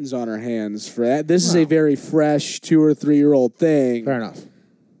little mittens on our hands for that. This is a very fresh 2 or 3 year old thing. Fair enough.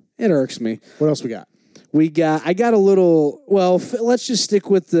 It irks me. What else we got? I got a little, let's just stick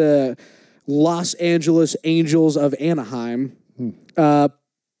with the Los Angeles Angels of Anaheim.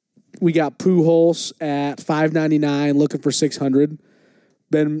 We got Pujols at $5.99, looking for $600.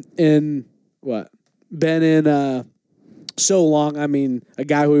 Been in so long. I mean, a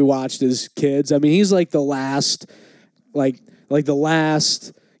guy who we watched as kids. I mean, he's like the last, the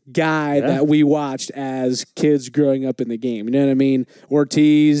last guy that we watched as kids growing up in the game. You know what I mean?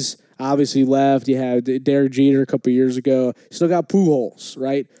 Ortiz obviously left. You had Derek Jeter a couple years ago. Still got Pujols,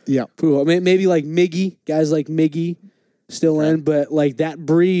 right? Yeah. Pujols. Maybe like Miggy, guys like Miggy still in, but like that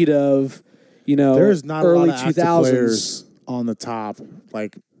breed of, there's not early a lot of 2000s players on the top,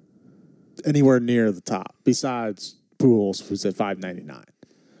 like anywhere near the top, besides Pujols, who's at $5.99.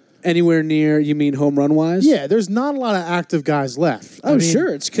 Anywhere near, you mean home run wise? Yeah, there's not a lot of active guys left.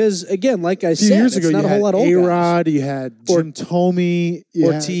 Sure. It's because, again, like I a few said, years it's ago, not you a whole lot had of old A-Rod, you had Jim Thome,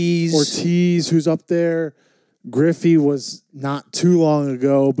 Ortiz, who's up there. Griffey was not too long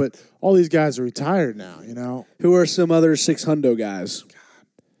ago, but all these guys are retired now, Who are some other 600 guys?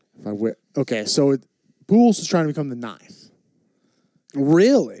 Okay, so Pujols is trying to become the 9th.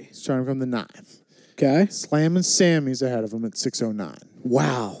 Really? He's trying to become the 9th. Okay. Slam and Sammy's ahead of him at 609.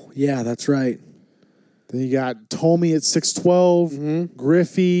 Wow. Yeah, that's right. Then you got Thome at 612,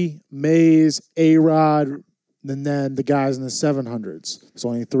 Griffey, Mays, A-Rod, and then the guys in the 700s. There's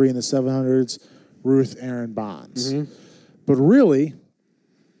only 3 in the 700s, Ruth, Aaron, Bonds. But really...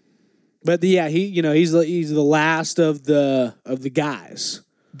 But he's the last of the guys.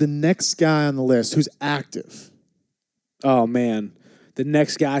 The next guy on the list who's active. Oh, man. The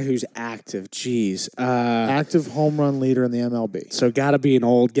next guy who's active. Jeez. Active home run leader in the MLB. So got to be an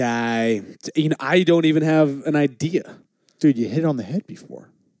old guy. I don't even have an idea. Dude, you hit it on the head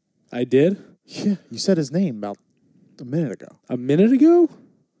before. I did? Yeah. You said his name about a minute ago. A minute ago?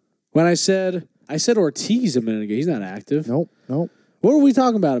 When I said Ortiz a minute ago. He's not active. Nope. What were we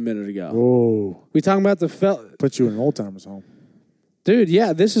talking about a minute ago? Whoa. We talking about the Put you in an old timer's home. Dude,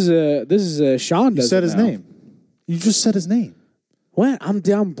 yeah, this is a Sean. You said his name. You just said his name. What? I'm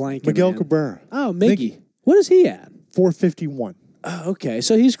blanking. Miguel man. Cabrera. Oh, Miggy. What is he at? 451. Oh, okay.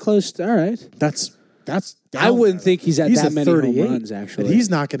 So he's close. All right. That's. I wouldn't think he's at that at many home 38, runs. Actually, and he's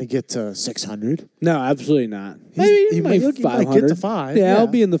not going to get to 600. No, absolutely not. He Maybe might 500. get to 5. Yeah, I'll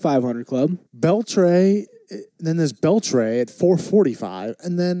be in the 500 club. Beltre. Then there's Beltre at 445,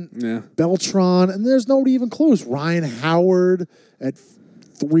 and then Beltran, and there's nobody even close. Ryan Howard at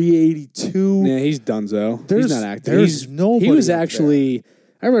 382. Yeah, he's donezo. He's not active. There's nobody. He was actually.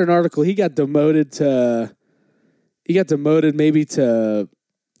 I read an article. He got demoted maybe to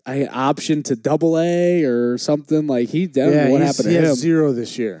option to AA or something. Like what happened to him? He has 0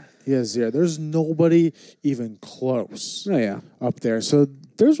 this year. He has 0. There's nobody even close. Oh yeah, up there. So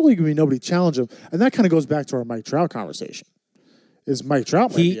there's really going to be nobody challenge him, and that kind of goes back to our Mike Trout conversation. Is Mike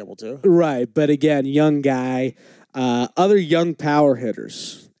Trout might be able to, right? But again, young guy. Other young power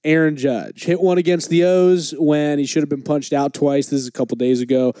hitters. Aaron Judge hit one against the O's when he should have been punched out twice. This is a couple days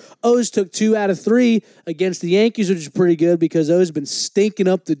ago. O's took 2 out of 3 against the Yankees, which is pretty good because O's been stinking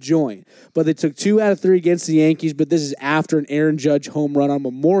up the joint. But they took 2 out of 3 against the Yankees, but this is after an Aaron Judge home run on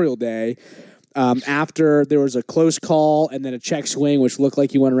Memorial Day. After there was a close call and then a check swing, which looked like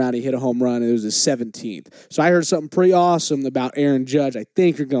he went around, he hit a home run, and it was his 17th. So I heard something pretty awesome about Aaron Judge I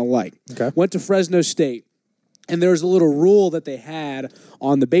think you're going to like. Okay. Went to Fresno State. And there was a little rule that they had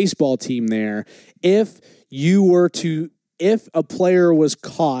on the baseball team there. If a player was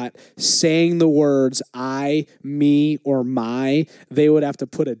caught saying the words I, me, or my, they would have to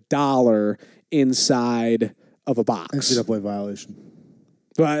put $1 inside of a box. NCAA violation.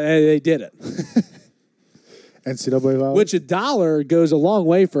 But they did it. NCAA violation. Which $1 goes a long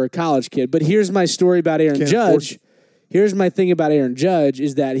way for a college kid. But here's my story about Aaron Judge. Here's my thing about Aaron Judge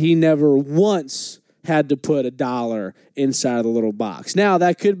is that he never once had to put $1 inside of the little box. Now,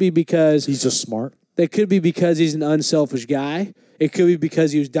 that could be because He's just smart. that could be because he's an unselfish guy. It could be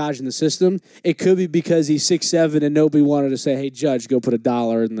because he was dodging the system. It could be because he's 6'7" and nobody wanted to say, "Hey, Judge, go put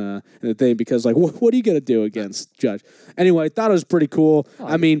 $1 in the thing," because like, what are you gonna do against Judge? Anyway, I thought it was pretty cool.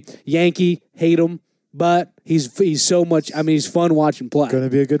 I mean, Yankee, hate him, but he's so much. I mean, he's fun watching play. Going to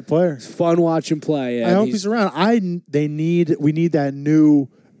be a good player. Fun watching play. Yeah, I hope he's around. We need that new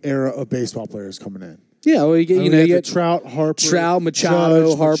era of baseball players coming in. Yeah, well, you get Trout, Harper, Machado,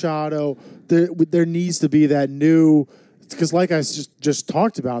 Judge, Harper. Machado. There needs to be that new, because like I just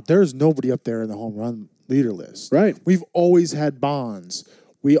talked about, there's nobody up there in the home run leader list. Right. We've always had Bonds.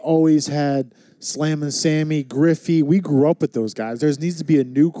 We always had Slam and Sammy, Griffey. We grew up with those guys. There needs to be a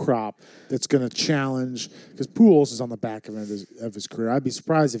new crop that's going to challenge, because Pujols is on the back of his career. I'd be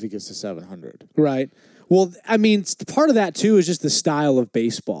surprised if he gets to 700. Right. Well, I mean, part of that too is just the style of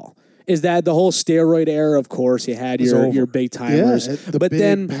baseball. Is that the whole steroid era? Of course, you had your big timers, but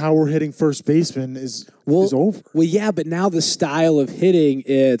then power hitting first baseman is over. Well, yeah, but now the style of hitting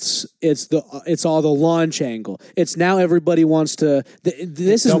it's all the launch angle. It's now everybody wants to.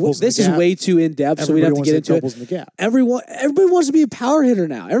 This is way too in depth, so we don't have to get into it. In the gap. Everybody wants to be a power hitter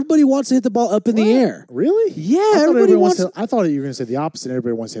now. Everybody wants to hit the ball up in the air. Really? Yeah, everybody wants. I thought you were going to say the opposite.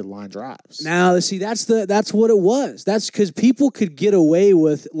 Everybody wants to hit line drives. Now, see, that's what it was. That's because people could get away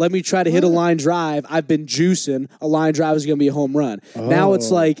with, let me try to hit a line drive. I've been juicing. A line drive is going to be a home run. Now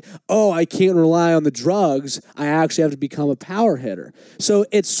it's like, I can't rely on the drugs. I actually have to become a power hitter. So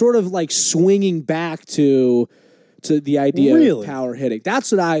it's sort of like swinging back to the idea of power hitting.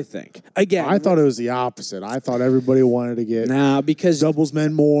 That's what I think. Again, I thought it was the opposite. I thought everybody wanted to get because doubles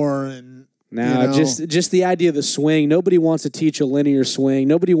men more and. Now, just the idea of the swing. Nobody wants to teach a linear swing.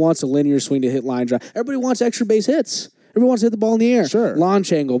 Nobody wants a linear swing to hit line drive. Everybody wants extra base hits. Everyone wants to hit the ball in the air. Sure.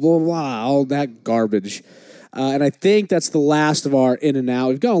 Launch angle, blah, blah, blah, all that garbage. And I think that's the last of our in and out.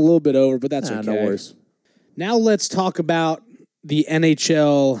 We've gone a little bit over, but that's okay. No worries. Now let's talk about the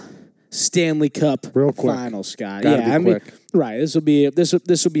NHL Stanley Cup real quick. Finals, Scott. Gotta be quick. Right. This will be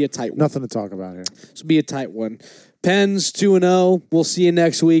a tight one. Nothing to talk about here. This will be a tight one. Pens 2-0. We'll see you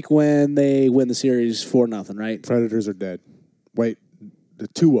next week when they win the series 4-0, right? Predators are dead. Wait, the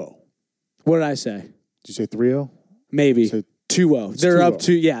 2-0. What did I say? Did you say 3-0? Maybe. 2-0. They're 2-0. up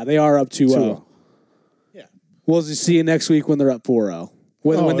 2. Yeah, they are up 2-0. Yeah. We'll just see you next week when they're up 4-0.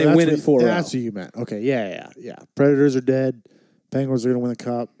 When they win at 4-0. That's what you meant. Okay, yeah. Predators are dead. Penguins are going to win the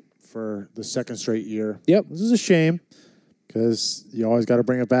Cup for the second straight year. Yep. This is a shame because you always got to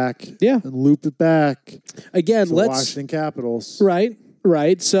bring it back. Yeah. And loop it back. Again, to Washington Capitals.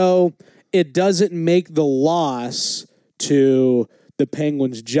 Right. So it doesn't make the loss to the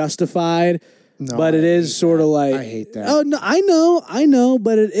Penguins justified. No, but it is sort of like I hate that. Oh no, I know,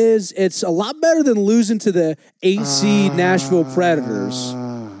 but it's a lot better than losing to the 8 seed Nashville Predators.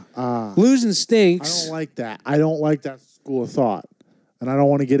 Losing stinks. I don't like that. I don't like that school of thought. And I don't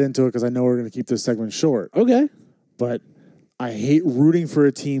want to get into it because I know we're going to keep this segment short. Okay. But I hate rooting for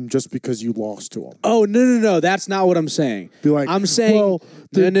a team just because you lost to them. Oh, no. That's not what I'm saying. Be like, I'm saying,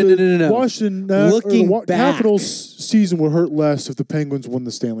 no. Washington looking back. Capitals season would hurt less if the Penguins won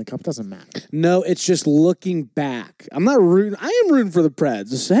the Stanley Cup. It doesn't matter. No, it's just looking back. I'm not rooting. I am rooting for the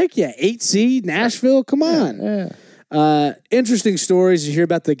Preds. Heck yeah, 8 seed, Nashville. Come on. Yeah. Interesting stories. You hear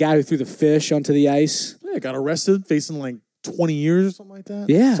about the guy who threw the fish onto the ice. Yeah, got arrested, facing like 20 years or something like that.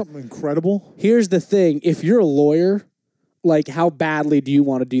 Yeah. Something incredible. Here's the thing. If you're a lawyer, like, how badly do you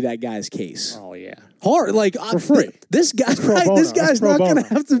want to do that guy's case? Oh, yeah. Hard, like for free. This guy's That's not going to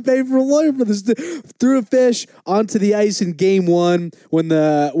have to pay for a lawyer for this. Threw a fish onto the ice in Game 1 when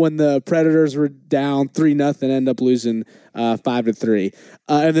the Predators were down 3-0, end up losing 5-3,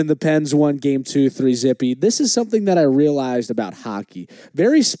 and then the Pens won Game 2 3-0. This is something that I realized about hockey.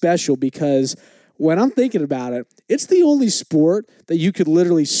 Very special because when I'm thinking about it, it's the only sport that you could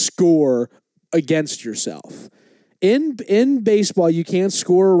literally score against yourself. In baseball, you can't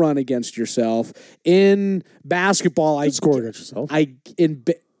score a run against yourself. In basketball, I score against yourself.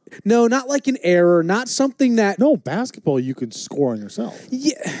 No, not like an error, not something that. No, basketball you can score on yourself.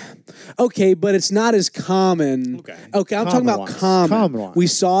 Yeah, okay, but it's not as common. Okay, I'm talking about common. We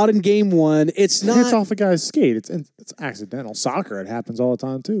saw it in Game 1. It's not. Hits off a guy's skate. It's accidental. Soccer, it happens all the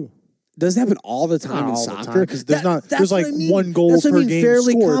time too. Does it happen all the time in soccer? Because there's like one goal per game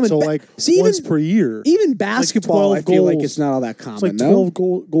scored, common. So like once per year. Even basketball, I feel like it's not all that common. It's like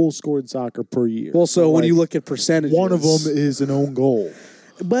 12 goals scored in soccer per year. Well, so when you look at percentages, one of them is an own goal.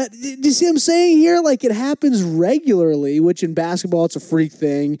 But do you see what I'm saying here? Like, it happens regularly, which in basketball, it's a freak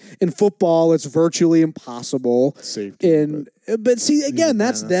thing. In football, it's virtually impossible. Safety. But see, again,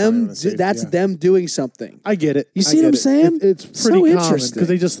 that's not even them. a safety, That's them doing something. I get it. You see what I'm saying? It's So pretty common interesting. because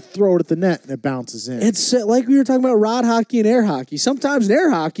they just throw it at the net and it bounces in. It's like we were talking about rod hockey and air hockey. Sometimes in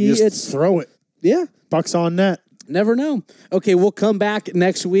air hockey, you just it's throw it. yeah. Bucks on net. Never know. Okay, we'll come back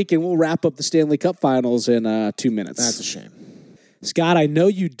next week and we'll wrap up the Stanley Cup Finals in 2 minutes. That's a shame. Scott, I know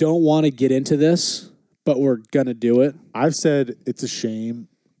you don't want to get into this, but we're going to do it. I've said it's a shame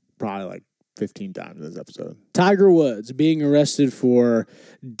probably like 15 times in this episode. Tiger Woods being arrested for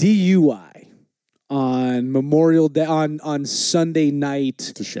DUI on Memorial Day on Sunday night.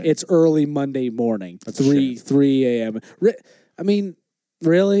 It's a shame. It's early Monday morning, That's a shame. 3 a.m. I mean,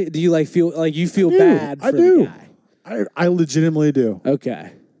 really? Do you feel like you feel bad for I do. the guy? I legitimately do.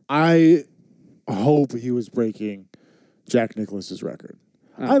 Okay. I hope he was breaking Jack Nicklaus's record.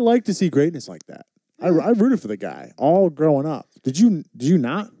 I like to see greatness like that. I rooted for the guy all growing up. Did you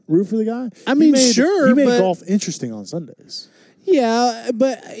not root for the guy? I mean, he sure, made but- golf interesting on Sundays. Yeah,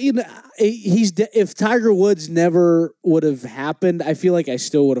 but if Tiger Woods never would have happened, I feel like I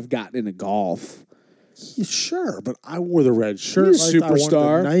still would have gotten into golf. Yeah, sure, but I wore the red shirt. He's a I wore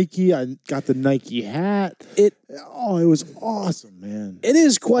superstar. the Nike. I got the Nike hat. It was awesome, man. It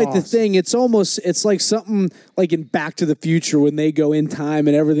is quite the Awesome. thing. It's like something like in Back to the Future when they go in time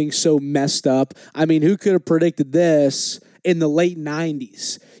and everything's so messed up. I mean, who could have predicted this in the late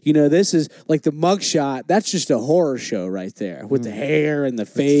 90s? You know, this is like the mugshot. That's just a horror show right there with the hair and the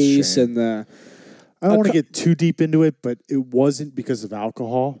face shame. and the. I don't want to get too deep into it, but it wasn't because of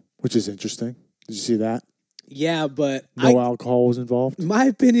alcohol, which is interesting. Did you see that? Yeah, but No alcohol was involved. my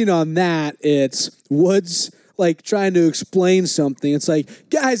opinion on that, it's Woods like trying to explain something. It's like,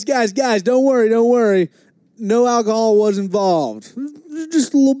 guys, don't worry. No alcohol was involved. It was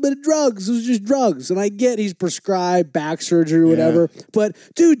just a little bit of drugs. It was just drugs. And I get he's prescribed back surgery or whatever. But,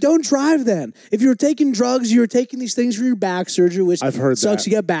 dude, don't drive then. If you were taking drugs, you were taking these things for your back surgery, which I've heard sucks that.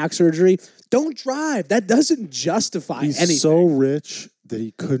 you get back surgery. Don't drive. That doesn't justify He's anything. so rich that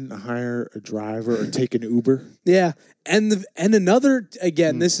he couldn't hire a driver or take an Uber. Yeah, and another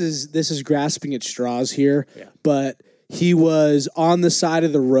again. This is grasping at straws here. Yeah. But he was on the side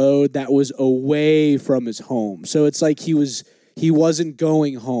of the road that was away from his home, so it's like he wasn't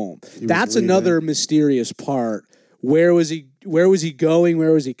going home. That's leaving. another mysterious part. Where was he going?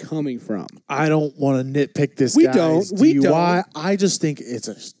 Where was he coming from? I don't want to nitpick this We guy's don't. We DUI. don't. I just think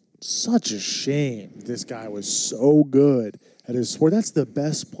it's such a shame. This guy was so good at his sport. That's the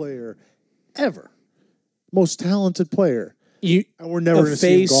best player ever. Most talented player. And we're never going to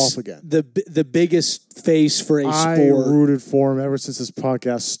see him golf again. The biggest face for a I sport. rooted for him ever since this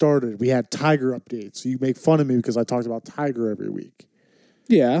podcast started. We had Tiger updates. So you make fun of me because I talked about Tiger every week.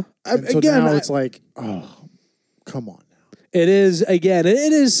 Yeah. And so now it's like, oh, come on now. It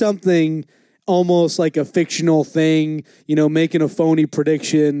is something almost like a fictional thing, making a phony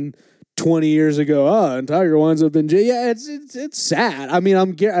prediction 20 years ago. Oh, and Tiger winds up in jail. Yeah, it's sad. I mean,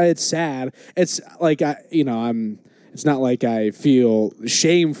 it's sad. It's like it's not like I feel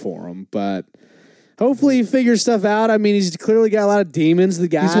shame for him, but hopefully he figures stuff out. I mean, he's clearly got a lot of demons. The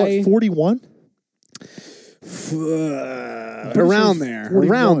guy, He's what, 41? around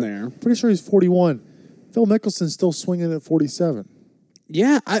there. Pretty sure he's 41. Phil Mickelson's still swinging at 47.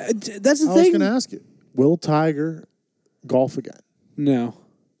 Yeah, that's the I was thing. going to ask you, will Tiger golf again? No.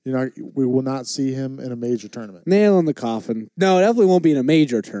 We will not see him in a major tournament. Nail in the coffin. No, it definitely won't be in a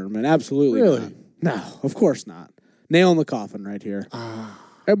major tournament. Absolutely Really? not. No, of course not. Nail in the coffin right here.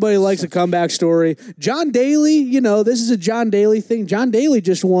 Everybody likes a comeback story. John Daly, this is a John Daly thing. John Daly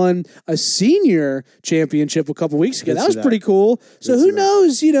just won a senior championship a couple weeks ago. Did That see was that. pretty cool. So who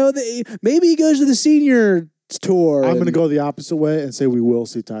knows, maybe he goes to the senior tour. I'm going to go the opposite way and say we will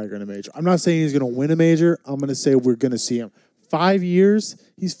see Tiger in a major. I'm not saying he's going to win a major. I'm going to say we're going to see him. 5 years,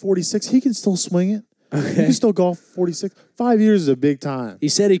 he's 46. He can still swing it. Okay. He can still golf 46. 5 years is a big time. He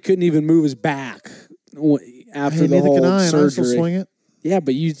said he couldn't even move his back after the neither whole can I, and I still surgery. swing it. Yeah,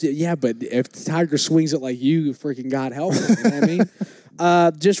 but if Tiger swings it like you, freaking God help him. You know what I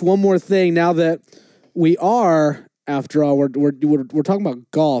mean? Just one more thing. Now that we are, after all, we're talking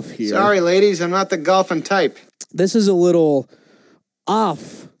about golf here. Sorry, ladies, I'm not the golfing type. This is a little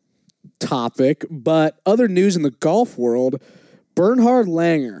off topic, but other news in the golf world. Bernhard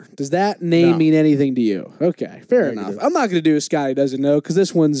Langer. Does that name mean anything to you? Okay, fair enough. I'm not going to do a Scotty doesn't know because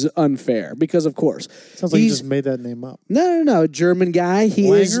this one's unfair. Because of course, Sounds like you just made that name up. No. German guy.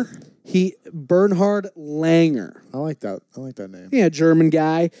 Langer? Bernhard Langer. I like that name. Yeah, German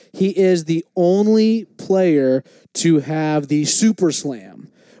guy. He is the only player to have the Super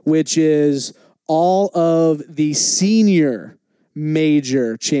Slam, which is all of the senior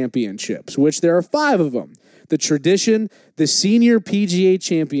major championships, which there are 5 of them. The Tradition, the Senior PGA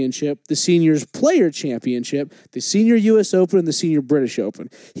Championship, the Seniors Player Championship, the Senior U.S. Open, and the Senior British Open.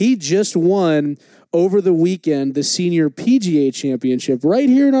 He just won over the weekend the Senior PGA Championship right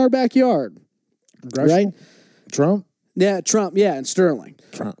here in our backyard. Right? Trump? Yeah, Trump. Yeah, and Sterling.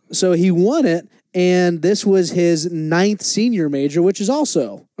 Trump. So he won it, and this was his 9th senior major, which is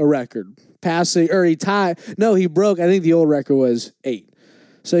also a record. He tied. No, he broke. I think the old record was 8.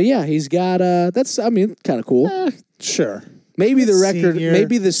 So yeah, he's got. That's. I mean, kind of cool. Sure. Maybe the record. Senior.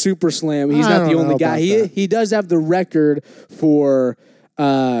 Maybe the Super Slam. He's I not don't the know only guy. about that. He does have the record for.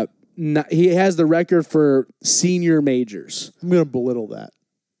 He has the record for senior majors. I'm going to belittle that.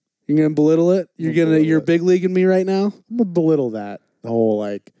 You're gonna belittle it. You're big leaguing me right now. I'm going to belittle that. The whole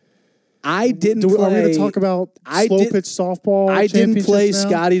like. I didn't. Are we play. going to talk about slow pitch softball? I didn't play. championships now?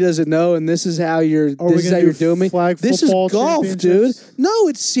 Scotty doesn't know, and this is how you're. This is how you're doing me. flag This is football golf, dude. championships? No,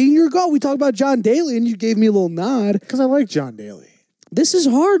 it's senior golf. We talked about John Daly, and you gave me a little nod. Because I like John Daly. This is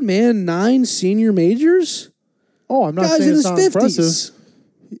hard, man. 9 senior majors. Oh, I'm not Guys saying in it's his not 50s. impressive.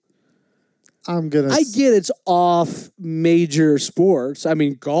 I'm gonna. I get it's off major sports. I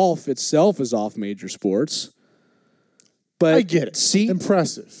mean, golf itself is off major sports. But I get it. See,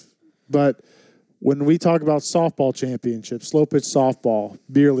 Impressive, but when we talk about softball championships, slow pitch softball,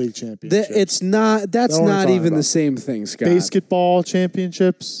 beer league championships, it's not. That's That's what I'm not talking even the about. same thing, Scott. basketball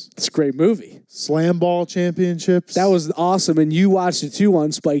championships, It's a great movie. slam ball championships. That was awesome, and you watched it too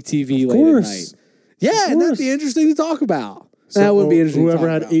on Spike TV late at night. Yeah, and that'd be interesting to talk about. That would be interesting. Whoever to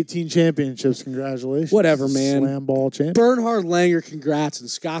talk had about. 18 championships, congratulations. Whatever, man. Slam ball champion. Bernhard Langer, congrats, and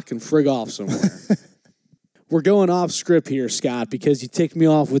Scott can frig off somewhere. We're going off script here, Scott, because you ticked me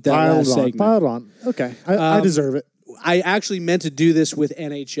off with that last segment. Piled on. Okay, I deserve it. I actually meant to do this with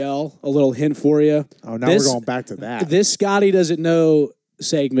NHL. A little hint for you. Oh, now we're going back to that. This Scotty doesn't know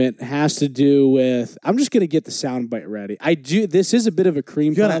segment has to do with. I'm just going to get the soundbite ready. This is a bit of a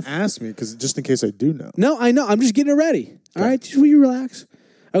cream You gotta puff. ask me because just in case I do know. No, I know. I'm just getting it ready. All right, just will you relax?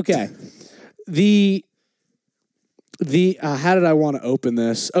 Okay. The how did I want to open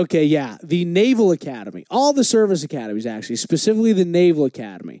this? Okay, yeah. The Naval Academy, all the service academies actually, specifically the Naval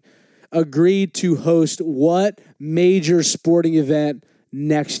Academy, agreed to host what major sporting event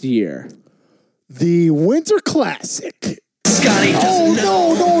next year? The Winter Classic. Scotty doesn't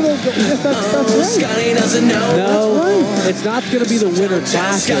know. No. That's right. Scotty doesn't know. No, it's not going to be the Winter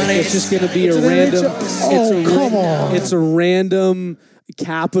Classic. It's just going to be a an random. NHL. Come on. It's a random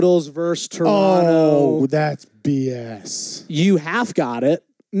Capitals versus Toronto. Oh, that's BS. You half got it.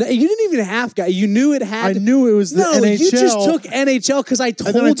 No, you didn't even half got it. You knew it had. I knew it was the no, NHL. you just took NHL because I told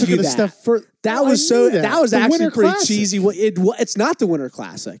And then I took you it a that. step further. That was that was The actually Winter pretty Classic. cheesy. It's not the Winter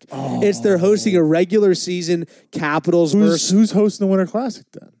Classic. It's they're hosting a regular season Capitals versus. Who's hosting the Winter Classic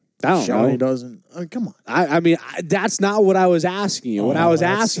then? I don't Johnny know. doesn't. I mean, come on. I mean, that's not what I was asking you. What I was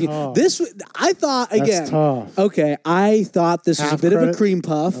that's asking tough. I thought again. tough. Okay, I thought this was a Half bit of a credit? cream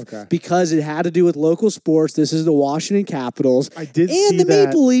puff Okay. because it had to do with local sports. This is the Washington Capitals. I did and see the that.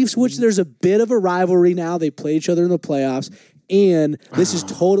 Maple Leafs, which there's a bit of a rivalry now. They play each other in the playoffs, and this is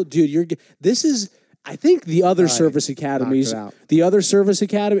total, dude. This is. I think the other service academies, out. the other service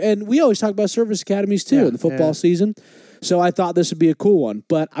academy, and we always talk about service academies too in the football season. So I thought this would be a cool one,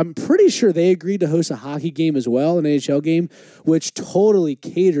 but I'm pretty sure they agreed to host a hockey game as well, an NHL game, which totally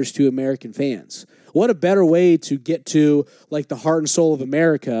caters to American fans. What a better way to get to like the heart and soul of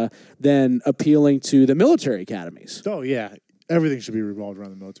America than appealing to the military academies. Oh yeah, everything should be revolved around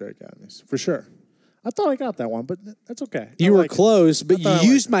the military academies for sure. I thought I got that one, but that's okay. You I were like it. close, but I you thought I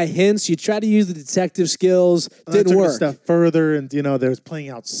used my hints. You tried to use the detective skills. And I Didn't took work. a step further, and there's playing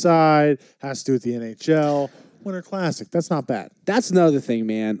outside. Has to do with the NHL Winter Classic. That's not bad. That's another thing,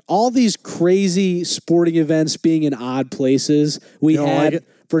 man. All these crazy sporting events being in odd places. We don't had like it?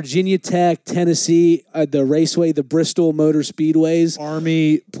 Virginia Tech, Tennessee, the Raceway, the Bristol Motor Speedways.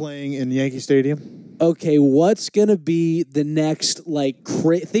 Army playing in Yankee Stadium. Okay, what's going to be the next, like,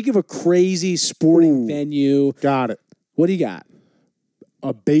 think of a crazy sporting venue. Got it. What do you got?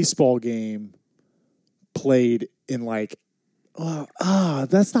 A baseball game played in like,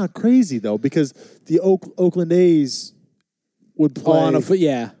 that's not crazy though, because the Oakland A's would play On a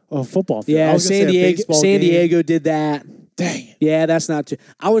football field. I Yeah, was gonna San say a Diego. baseball San game. Diego did that. Dang it. Yeah, that's not too.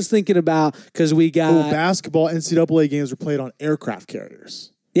 I was thinking about because we got Basketball NCAA games were played on aircraft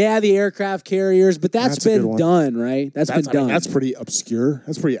carriers. the aircraft carriers, but that's That's a good been one. done, right? That's been done. That's pretty obscure.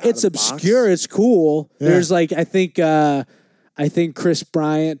 That's pretty. It's out of the box. obscure. It's cool. Yeah. There's like I think Chris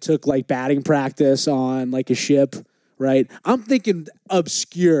Bryant took like batting practice on like a ship right? I'm thinking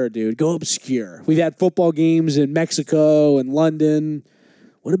obscure, dude. Go obscure. We've had football games in Mexico and London.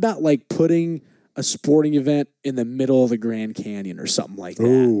 What about like putting a sporting event in the middle of the Grand Canyon or something like that?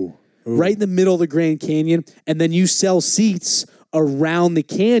 Ooh. Right in the middle of the Grand Canyon, and then you sell seats around the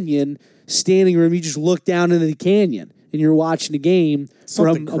canyon, standing room. You just look down into the canyon, and you're watching a game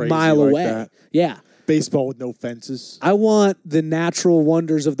Something from a crazy mile like away. that. Yeah. Baseball with no fences. I want the natural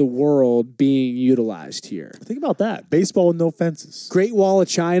wonders of the world being utilized here. Think about that. Baseball with no fences. Great Wall of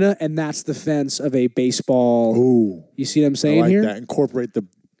China, and that's the fence of a baseball. Ooh. You see what I'm I saying like here? that. Incorporate the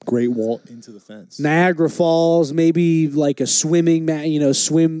Great Wall into the fence. Niagara Falls, maybe like a swimming mat,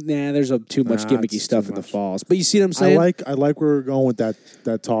 swim. Nah, there's too much gimmicky it's stuff too in the much. falls. But you see what I'm I saying? like where we're going with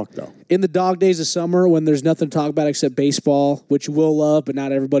that talk though. In the dog days of summer, when there's nothing to talk about except baseball, which we'll love, but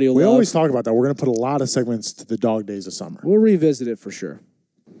not everybody will We love. always talk about that. We're going to put a lot of segments to the dog days of summer. We'll revisit it for sure.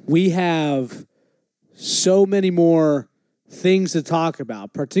 We have so many more things to talk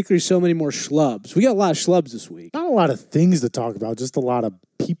about, particularly so many more schlubs. We got a lot of schlubs this week. Not a lot of things to talk about, just a lot of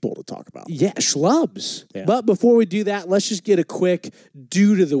people to talk about. Yeah, schlubs. Yeah. But before we do that, let's just get a quick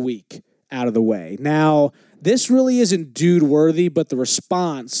dude of the week out of the way. Now, this really isn't dude worthy, but the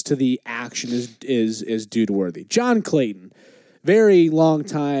response to the action is dude worthy. John Clayton, very long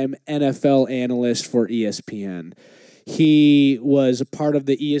time NFL analyst for ESPN. He was a part of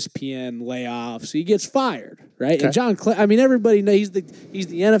the ESPN layoffs. He gets fired, right? Okay. And John Clayton, I mean, everybody knows he's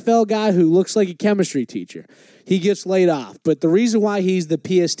the NFL guy who looks like a chemistry teacher. He gets laid off. But the reason why he's the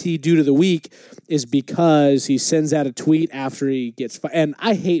PST dude of the week is because he sends out a tweet after he gets fired. And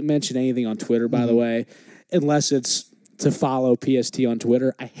I hate mentioning anything on Twitter, by the way, unless it's to follow PST on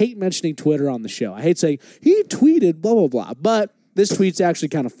Twitter. I hate mentioning Twitter on the show. I hate saying, he tweeted, blah, blah, blah. But this tweet's actually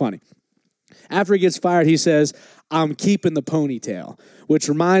kind of funny. After he gets fired, he says, I'm keeping the ponytail, which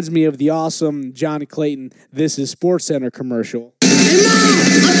reminds me of the awesome Johnny Clayton This Is SportsCenter commercial. Hey, Mom,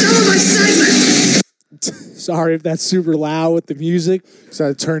 I'm done with my segment. Sorry if that's super loud with the music.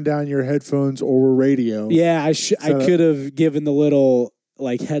 So turn down your headphones or radio. Yeah, I could have given the little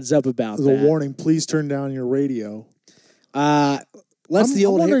heads up about As a that. warning, please turn down your radio. I'm I'm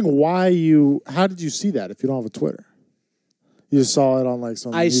wondering how did you see that if you don't have a Twitter? You just saw it on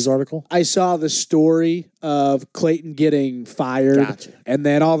some news article? I saw the story of Clayton getting fired, Gotcha. and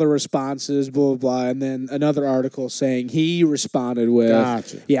then all the responses, blah, blah, blah, and then another article saying he responded with,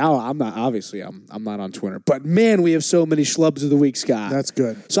 Gotcha. yeah, I'm not on Twitter. But, man, we have so many schlubs of the week, Scott. That's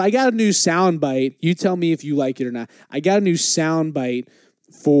good. So I got a new soundbite. You tell me if you like it or not. I got a new soundbite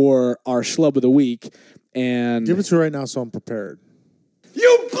for our schlub of the week, and Give it to me right now so I'm prepared.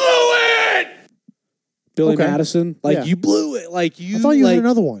 You blew it! Billy Okay. Madison, Yeah. you blew it. I thought you had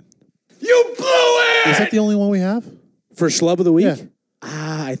another one. You blew it! Is that the only one we have? For schlub of the week? Yeah.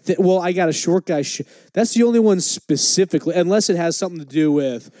 I got a short guy. That's the only one specifically, unless it has something to do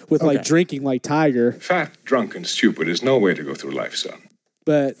with Okay. drinking like Tiger. Fat, drunk, and stupid is no way to go through life, son.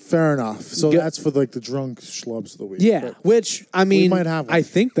 But Fair enough. So Go- that's for the drunk schlubs of the week. yeah, But which I mean, might have one. I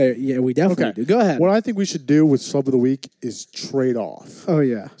think that we definitely okay. do. Go ahead. What I think we should do with schlub of the week is trade off. Oh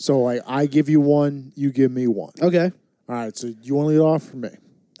yeah. So I give you one, you give me one. Okay. All right. So you want to lead off for me?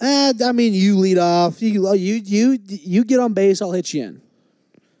 I mean, you lead off. You get on base. I'll hit you in.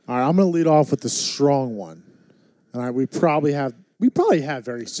 All right. I'm going to lead off with the strong one. All right. We probably have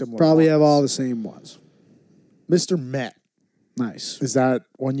very similar. Probably ones. have all the same ones. Mr. Met. Nice. Is that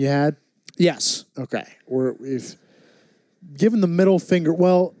one you had? Yes. Okay. We've given the middle finger.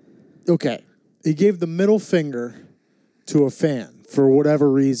 Well, okay. He gave the middle finger to a fan for whatever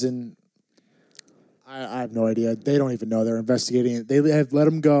reason. I have no idea. They don't even know. They're investigating it. They have let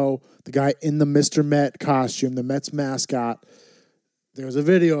him go. The guy in the Mr. Met costume, the Mets mascot. There's a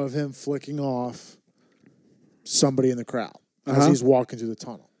video of him flicking off somebody in the crowd as he's walking through the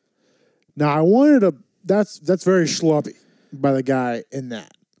tunnel. Now, I wanted to. That's very schlubby by the guy in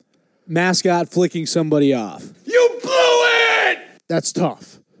that. Mascot flicking somebody off. You blew it! That's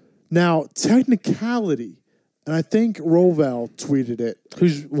tough. Now, technicality, and I think Rovell tweeted it.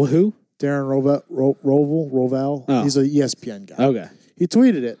 Who? Darren Rovell. Oh. He's an ESPN guy. Okay. He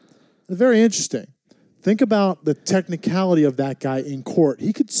tweeted it. It's very interesting. Think about the technicality of that guy in court.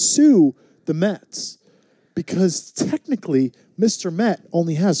 He could sue the Mets because technically Mr. Met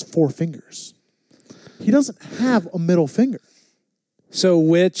only has 4 fingers. He doesn't have a middle finger. So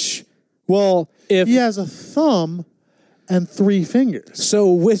which? Well, if He has a thumb and 3 fingers.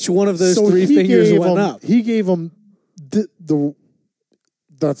 so, which one of those So 3 he fingers gave went him- up? He gave him the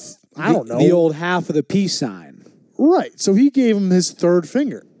I don't know. The old half of the peace sign. Right. So he gave him his 3rd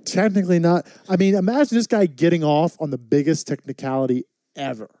finger. Technically not. I mean, imagine this guy getting off on the biggest technicality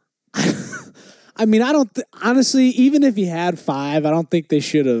ever. I mean, I don't honestly. Even if he had 5, I don't think they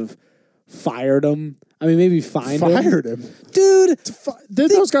should have fired him. I mean, maybe Fired him. dude.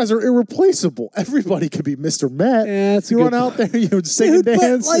 Those guys are irreplaceable. Everybody could be Mr. Met. Yeah, that's a you good run out point. there, you sing and Dude,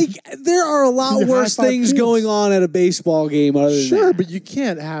 dance. but like, there are a lot You worse high-five things kids. going on at a baseball game other than Sure, that. but you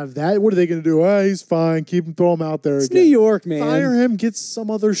can't have that. What are they going to do? Oh, he's fine. Keep him, throw him out there It's again. New York, man. Fire him, get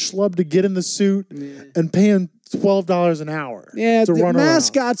some other schlub to get in the suit and pay him $12 an hour. Yeah, to the run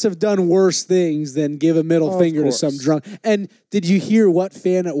mascots have done worse things than give a middle Of finger to course. some drunk. And did you hear what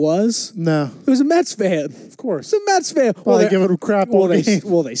fan it was? around. No, It was a Mets fan. of course. It's a Mets fan. Well, they they're- give it a crap well, all they game.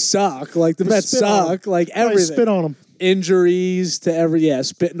 they suck. Like the Mets spit on 'em. suck. Like Probably everything. spit on him. Injuries to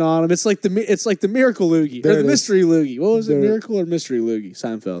spitting on them. It's like the Miracle Loogie There or the it is. Mystery Loogie. What was it? There- Miracle or Mystery Loogie? I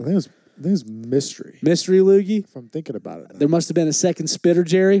Seinfeld. think it's mystery. Mystery Loogie. If I'm thinking about it. Now. There must have been a second spitter,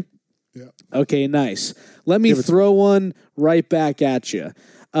 Jerry. Yeah. Okay, nice. Let me Give it to throw one right back at you.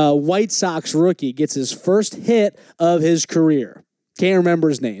 White Sox rookie gets his first hit of his career. Can't remember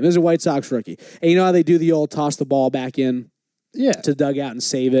his name. This is a White Sox rookie. And you know how they do the old toss the ball back in Yeah. to the dugout and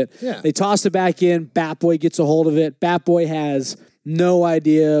save it? Yeah. They tossed it back in. Bat Boy gets a hold of it. Bat Boy has no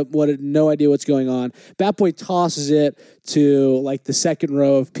idea what's going on. Bat Boy tosses it to like the second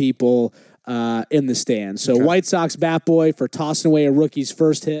row of people in the stand. So White Sox Bat Boy for tossing away a rookie's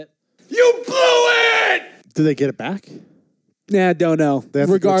first hit. You blew it! Did they get it back? Nah, don't know. They have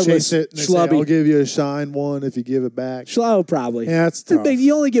to go Regardless, chase it and they say, I'll Schlubby. give you a shine one if you give it back. Schlubby probably. Yeah, it's Too tough. big.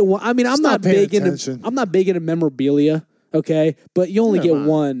 You only get one. I mean, I'm not not paying big into attention. memorabilia. Okay, but you only Never get mind.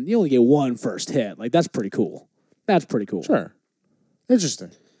 one. You only get one first hit. Like that's pretty cool. That's pretty cool. Sure.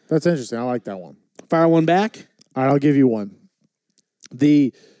 Interesting. That's interesting. I like that one. Fire one back. All right, I'll give you one.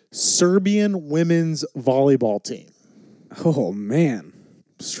 The Serbian women's volleyball team. Oh man.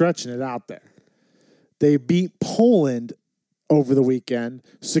 Stretching it out there. They beat Poland over the weekend,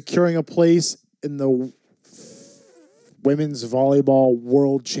 securing a place in the Women's Volleyball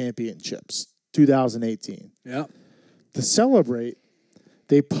World Championships 2018. Yeah. To celebrate,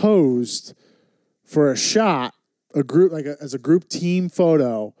 they posed for a shot, as a group team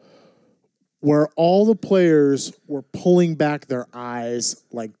photo, where all the players were pulling back their eyes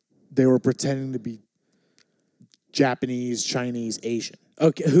like they were pretending to be Japanese, Chinese, Asian.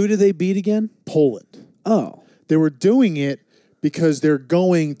 Okay. Who did they beat again? Poland. Oh. They were doing it because they're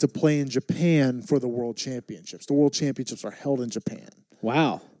going to play in Japan for the World Championships. The World Championships are held in Japan.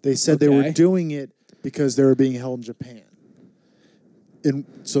 Wow. They said they were Okay. doing it because they were being held in Japan. And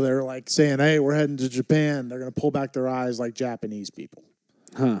so they were like saying, hey, we're heading to Japan. They're going to pull back their eyes like Japanese people.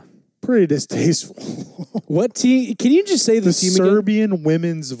 Huh. Pretty distasteful. What team? Can you just say the The team again? Serbian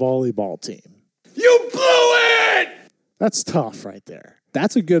women's volleyball team. You blew it! That's tough right there.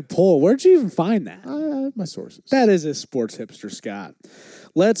 That's a good poll. Where'd you even find that? I have my sources. That is a sports hipster, Scott.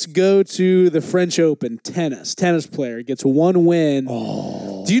 Let's go to the French Open tennis. Tennis player gets one win.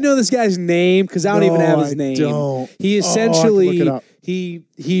 Oh. Do you know this guy's name? Because I don't even have his I name. don't. He Oh, I can essentially look it up. he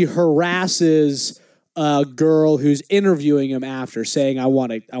harasses a girl who's interviewing him after, saying, I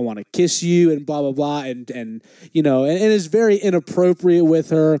want to kiss you and blah blah blah, and you know, and is very inappropriate with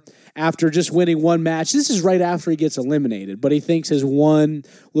her after just winning one match. This is right after he gets eliminated, but he thinks his one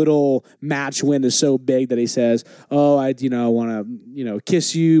little match win is so big that he says, "Oh, I want to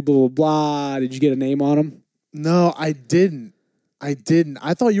kiss you." Blah blah blah. Did you get a name on him? No, I didn't. I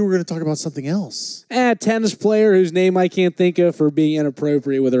thought you were going to talk about something else. Tennis player whose name I can't think of for being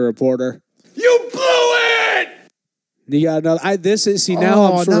inappropriate with a reporter. You blew it! You got another.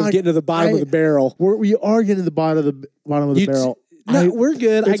 Now I'm sort of getting to the bottom of the barrel. We are getting to the bottom of the barrel. We're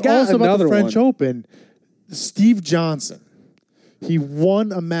good. I It's got also about another the French one. Open. Steve Johnson, he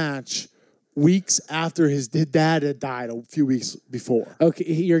won a match weeks after his dad had died a few weeks before. Okay,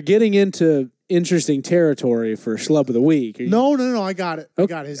 you're getting into interesting territory for Schlub of the Week. No, I got it. I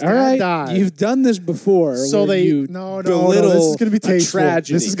got it. His All dad right, died. you've done this before. So where they you no. belittle This is going to be a tasteful.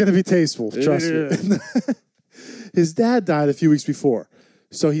 tragedy. This is going to be tasteful. Trust me. His dad died a few weeks before,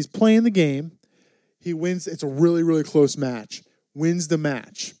 so he's playing the game. He wins. It's a really, really close match. Wins the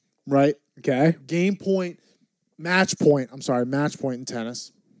match. Right. Okay. Game point, match point. I'm sorry, match point in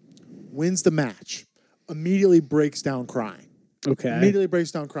tennis. Wins the match. Immediately breaks down crying. Okay. Immediately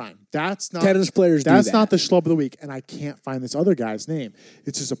breaks down crying. That's not Tennis players do That's that. not the schlub of the week, and I can't find this other guy's name.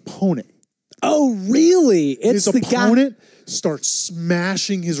 It's his opponent. Oh, really? It's His the guy. opponent starts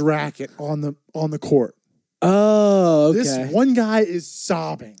smashing his racket on the court. Oh, okay. This one guy is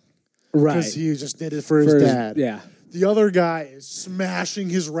sobbing right. because he just did it for his dad. Yeah. The other guy is smashing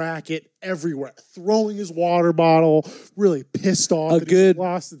his racket everywhere, throwing his water bottle, really pissed off. that he's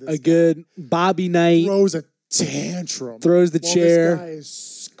lost to this guy. Good Bobby Knight. Throws a tantrum. Throws the while chair. This guy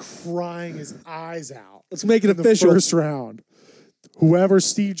is crying his eyes out. Let's make it in official. The first round. Whoever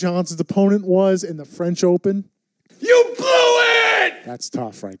Steve Johnson's opponent was in the French Open, You blew it! that's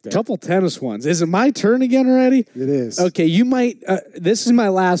tough right there. Couple tennis ones. Is it my turn again already? It is. Okay, you might. This is my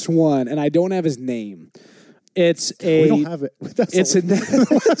last one, and I don't have his name. It's a. We don't have it. That's It's a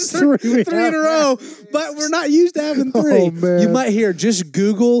that's three three in a row, but we're not used to having three. Oh, man. You might hear just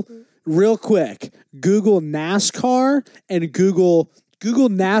Google real quick. Google NASCAR and Google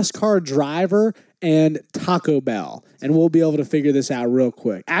NASCAR driver and Taco Bell, and we'll be able to figure this out real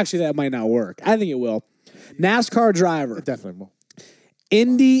quick. Actually, that might not work. I think it will. NASCAR driver. Definitely will.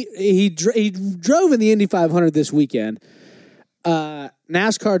 Indy. He drove in the Indy 500 this weekend.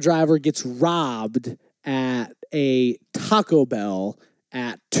 NASCAR driver gets robbed at a Taco Bell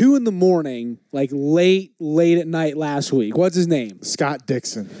at 2 a.m, like late at night last week. What's his name? Scott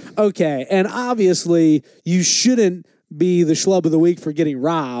Dixon. Okay, and obviously you shouldn't be the schlub of the week for getting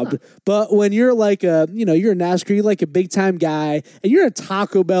robbed, but when you're like you're a NASCAR, you're like a big time guy, and you're at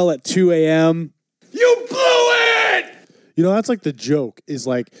Taco Bell at 2 a.m. You blew it! You know, that's like the joke is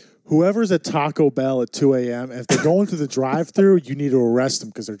like whoever's at Taco Bell at 2 a.m., if they're going through the drive-thru, you need to arrest them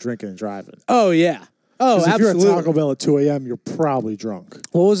because they're drinking and driving. Oh yeah. Oh, 'Cause if absolutely. you're at Taco Bell at 2 a.m., you're probably drunk.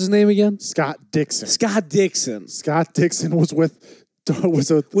 What was his name again? Scott Dixon. Scott Dixon. Scott Dixon was with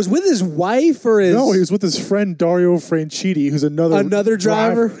Was with his wife or his no, he was with his friend Dario Franchitti, who's another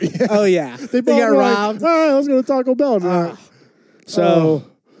driver? Yeah. Oh yeah. They both got were like, robbed. All right, let's go to Taco Bell tonight. So,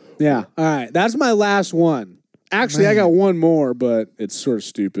 yeah. All right. That's my last one. Actually, I got one more, but it's sort of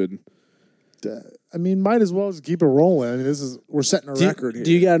stupid. I mean, might as well just keep it rolling. I mean, we're setting a record here.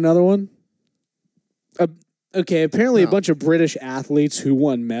 Do you got another one? Okay. Apparently, a bunch of British athletes who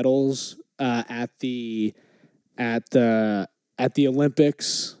won medals at the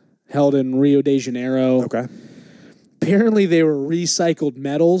Olympics held in Rio de Janeiro. Okay. Apparently, they were recycled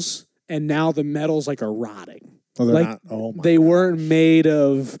metals, and now the metals are rotting. Oh, they're Like, not. Oh my. They weren't made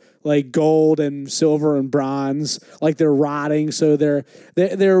of like gold and silver and bronze. Like they're rotting, so they're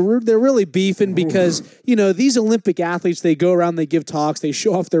really beefing because these Olympic athletes, they go around, they give talks, they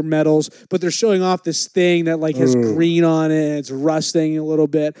show off their medals, but they're showing off this thing that has green on it, and it's rusting a little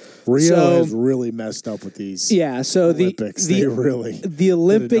bit. Rio is really messed up with these. Yeah, so Olympics. the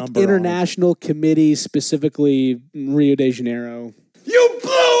Olympic number on International Committee, specifically Rio de Janeiro. You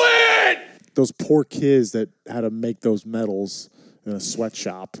blew it! Those poor kids that had to make those medals in a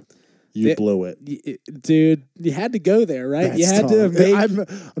sweatshop. You blew it. Dude, you had to go there, right? That's you had tough. to make.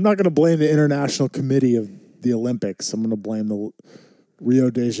 I'm not going to blame the International Committee of the Olympics. I'm going to blame the Rio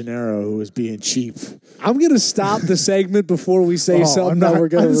de Janeiro who is being cheap. I'm going to stop the segment before we say something that we're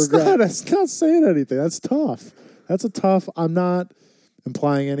going to regret. That's not saying anything. That's tough. I'm not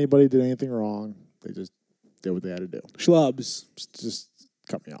implying anybody did anything wrong. They just did what they had to do. Schlubs. Just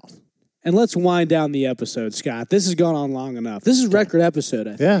cut me off. And let's wind down the episode, Scott. This has gone on long enough. This is record episode,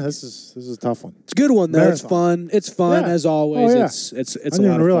 I think. Yeah, this is a tough one. It's a good one, though. Marathon. It's fun. It's fun, Yeah. as always. Oh, yeah. It's I a didn't lot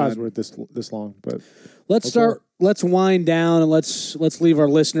even of realize fun. we're this long, but Let's start. Let's wind down and let's leave our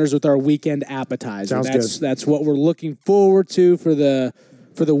listeners with our weekend appetizer. Sounds good. That's what we're looking forward to for the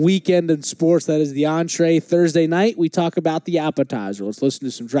weekend in sports. That is the entree. Thursday night, we talk about the appetizer. Let's listen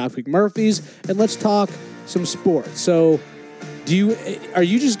to some Dropkick Murphys and let's talk some sports. So, are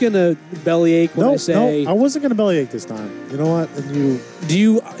you just gonna bellyache when I say? No, I wasn't gonna bellyache this time. You know what? And Do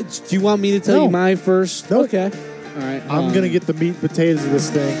you want me to tell No. you mine first? Nope. Okay. All right. I'm gonna get the meat and potatoes of this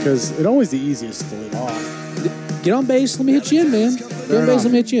thing because it's always the easiest to leave off. Get on base. Let me hit you in, man. Get on base. enough.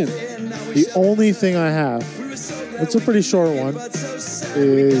 Let me hit you in. The only thing I have, it's a pretty short one,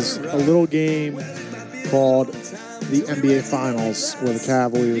 is a little game called the NBA Finals where the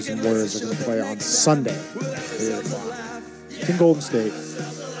Cavaliers and Warriors are going to play on Sunday. It's in Golden State.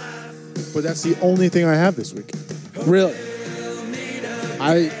 But that's the only thing I have this week. Really?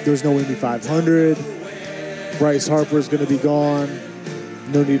 There's no Indy 500. Bryce Harper's going to be gone.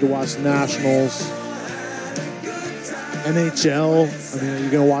 No need to watch the Nationals. NHL. I mean, are you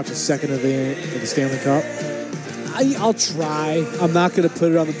going to watch a second of the Stanley Cup? I'll try. I'm not going to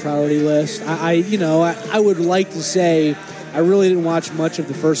put it on the priority list. I would like to say I really didn't watch much of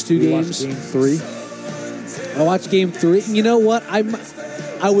the first two You watched games. Game 3. I watched Game 3. You know what?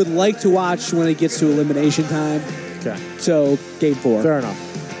 I would like to watch when it gets to elimination time. Okay. So Game 4. Fair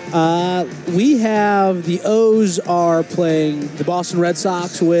enough. We have the O's are playing the Boston Red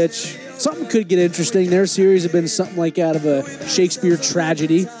Sox, which something could get interesting. Their series have been something like out of a Shakespeare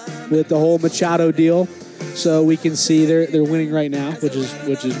tragedy with the whole Machado deal. So we can see they're winning right now, which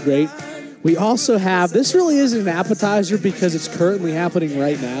is great. We also have, this really isn't an appetizer because it's currently happening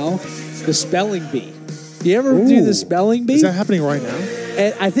right now, the spelling bee. Do you ever do the spelling bee? Is that happening right now?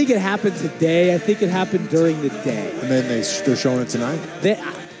 I think it happened today. I think it happened during the day. And then they're showing it tonight.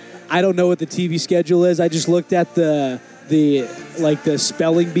 I don't know what the TV schedule is. I just looked at the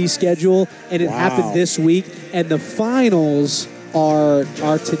spelling bee schedule, and it happened this week. And the finals are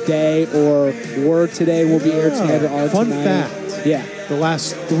today, or were today, will be aired tonight, or are Fun tonight. fact. Yeah. The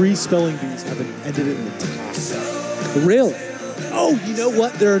last 3 spelling bees have ended in a tie. Really? Oh, you know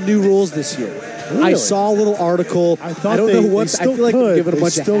what? There are new rules this year. Really? I saw a little article. I don't know what. I feel like I'm giving a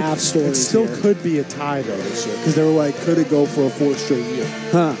bunch of half stories. It still here. could be a tie though this year because they were like, could it go for a 4th straight year?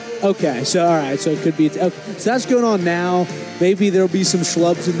 Huh. Okay. So all right. So it could be. Okay. So that's going on now.Maybe there'll be some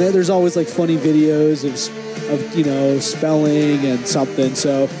schlubs in there. There's always like funny videos of spelling and something.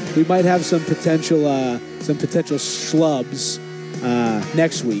 So we might have some potential schlubs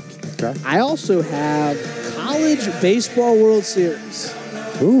next week. Okay. I also have College Baseball World Series.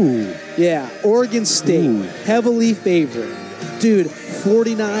 Ooh. Yeah, Oregon State, heavily favored. Dude,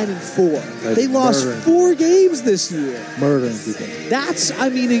 49-4. They lost 4 games this year. Murdering people. That's,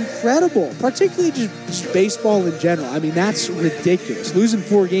 incredible. Particularly just baseball in general. That's ridiculous. Losing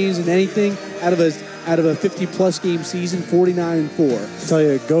 4 games in anything out of a 50-plus game season, 49-4. I tell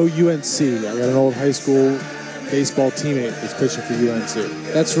you, go UNC. I got an old high school baseball teammate that's pitching for UNC.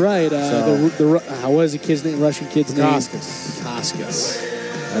 That's right. What was the kid's name? Russian kid's name? Koskis.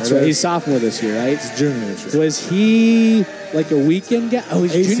 That's right. He's sophomore this year, right? He's junior this year. Was he like a weekend guy? Oh,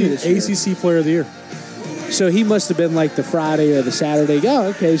 he's junior this year. ACC Player of the Year. So he must have been like the Friday or the Saturday guy. Oh,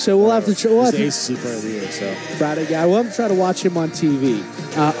 okay. So we'll have to. He's the ACC Player of the Year. So Friday guy. We'll have to try to watch him on TV.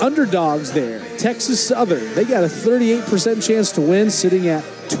 Underdogs there. Texas Southern. They got a 38% chance to win, sitting at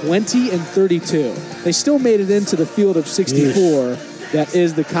 20-32. They still made it into the field of 64. Yeesh. That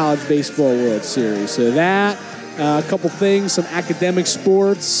is the College Baseball World Series. So that. A couple things, some academic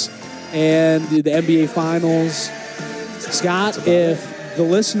sports, and the NBA Finals. Scott, if the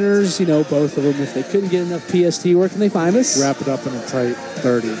listeners, both of them, if they couldn't get enough PST, where can they find us? Wrap it up in a tight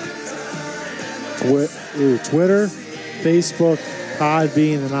 30. Twitter, Facebook,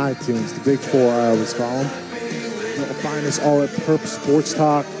 Podbean, and iTunes. The big 4, I always call them. You'll find us all at Perp Sports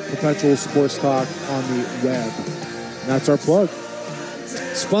Talk, Perpetual Sports Talk on the web. And that's our plug.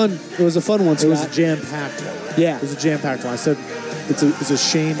 It's fun. It was a fun one, Scott. It was a jam-packed one. Yeah. It was a jam-packed one. I said it's a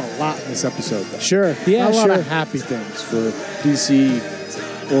shame a lot in this episode, though. Sure. Yeah, Not a lot of happy things for DC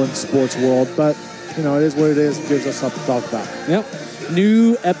or in the sports world, but, it is what it is. It gives us something to talk about. Yep.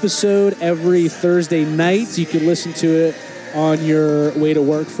 New episode every Thursday night. You can listen to it on your way to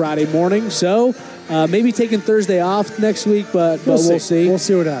work Friday morning. So maybe taking Thursday off next week, but we'll see. We'll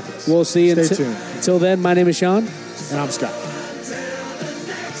see what happens. We'll see. Stay tuned. Until then, my name is Sean. And I'm Scott.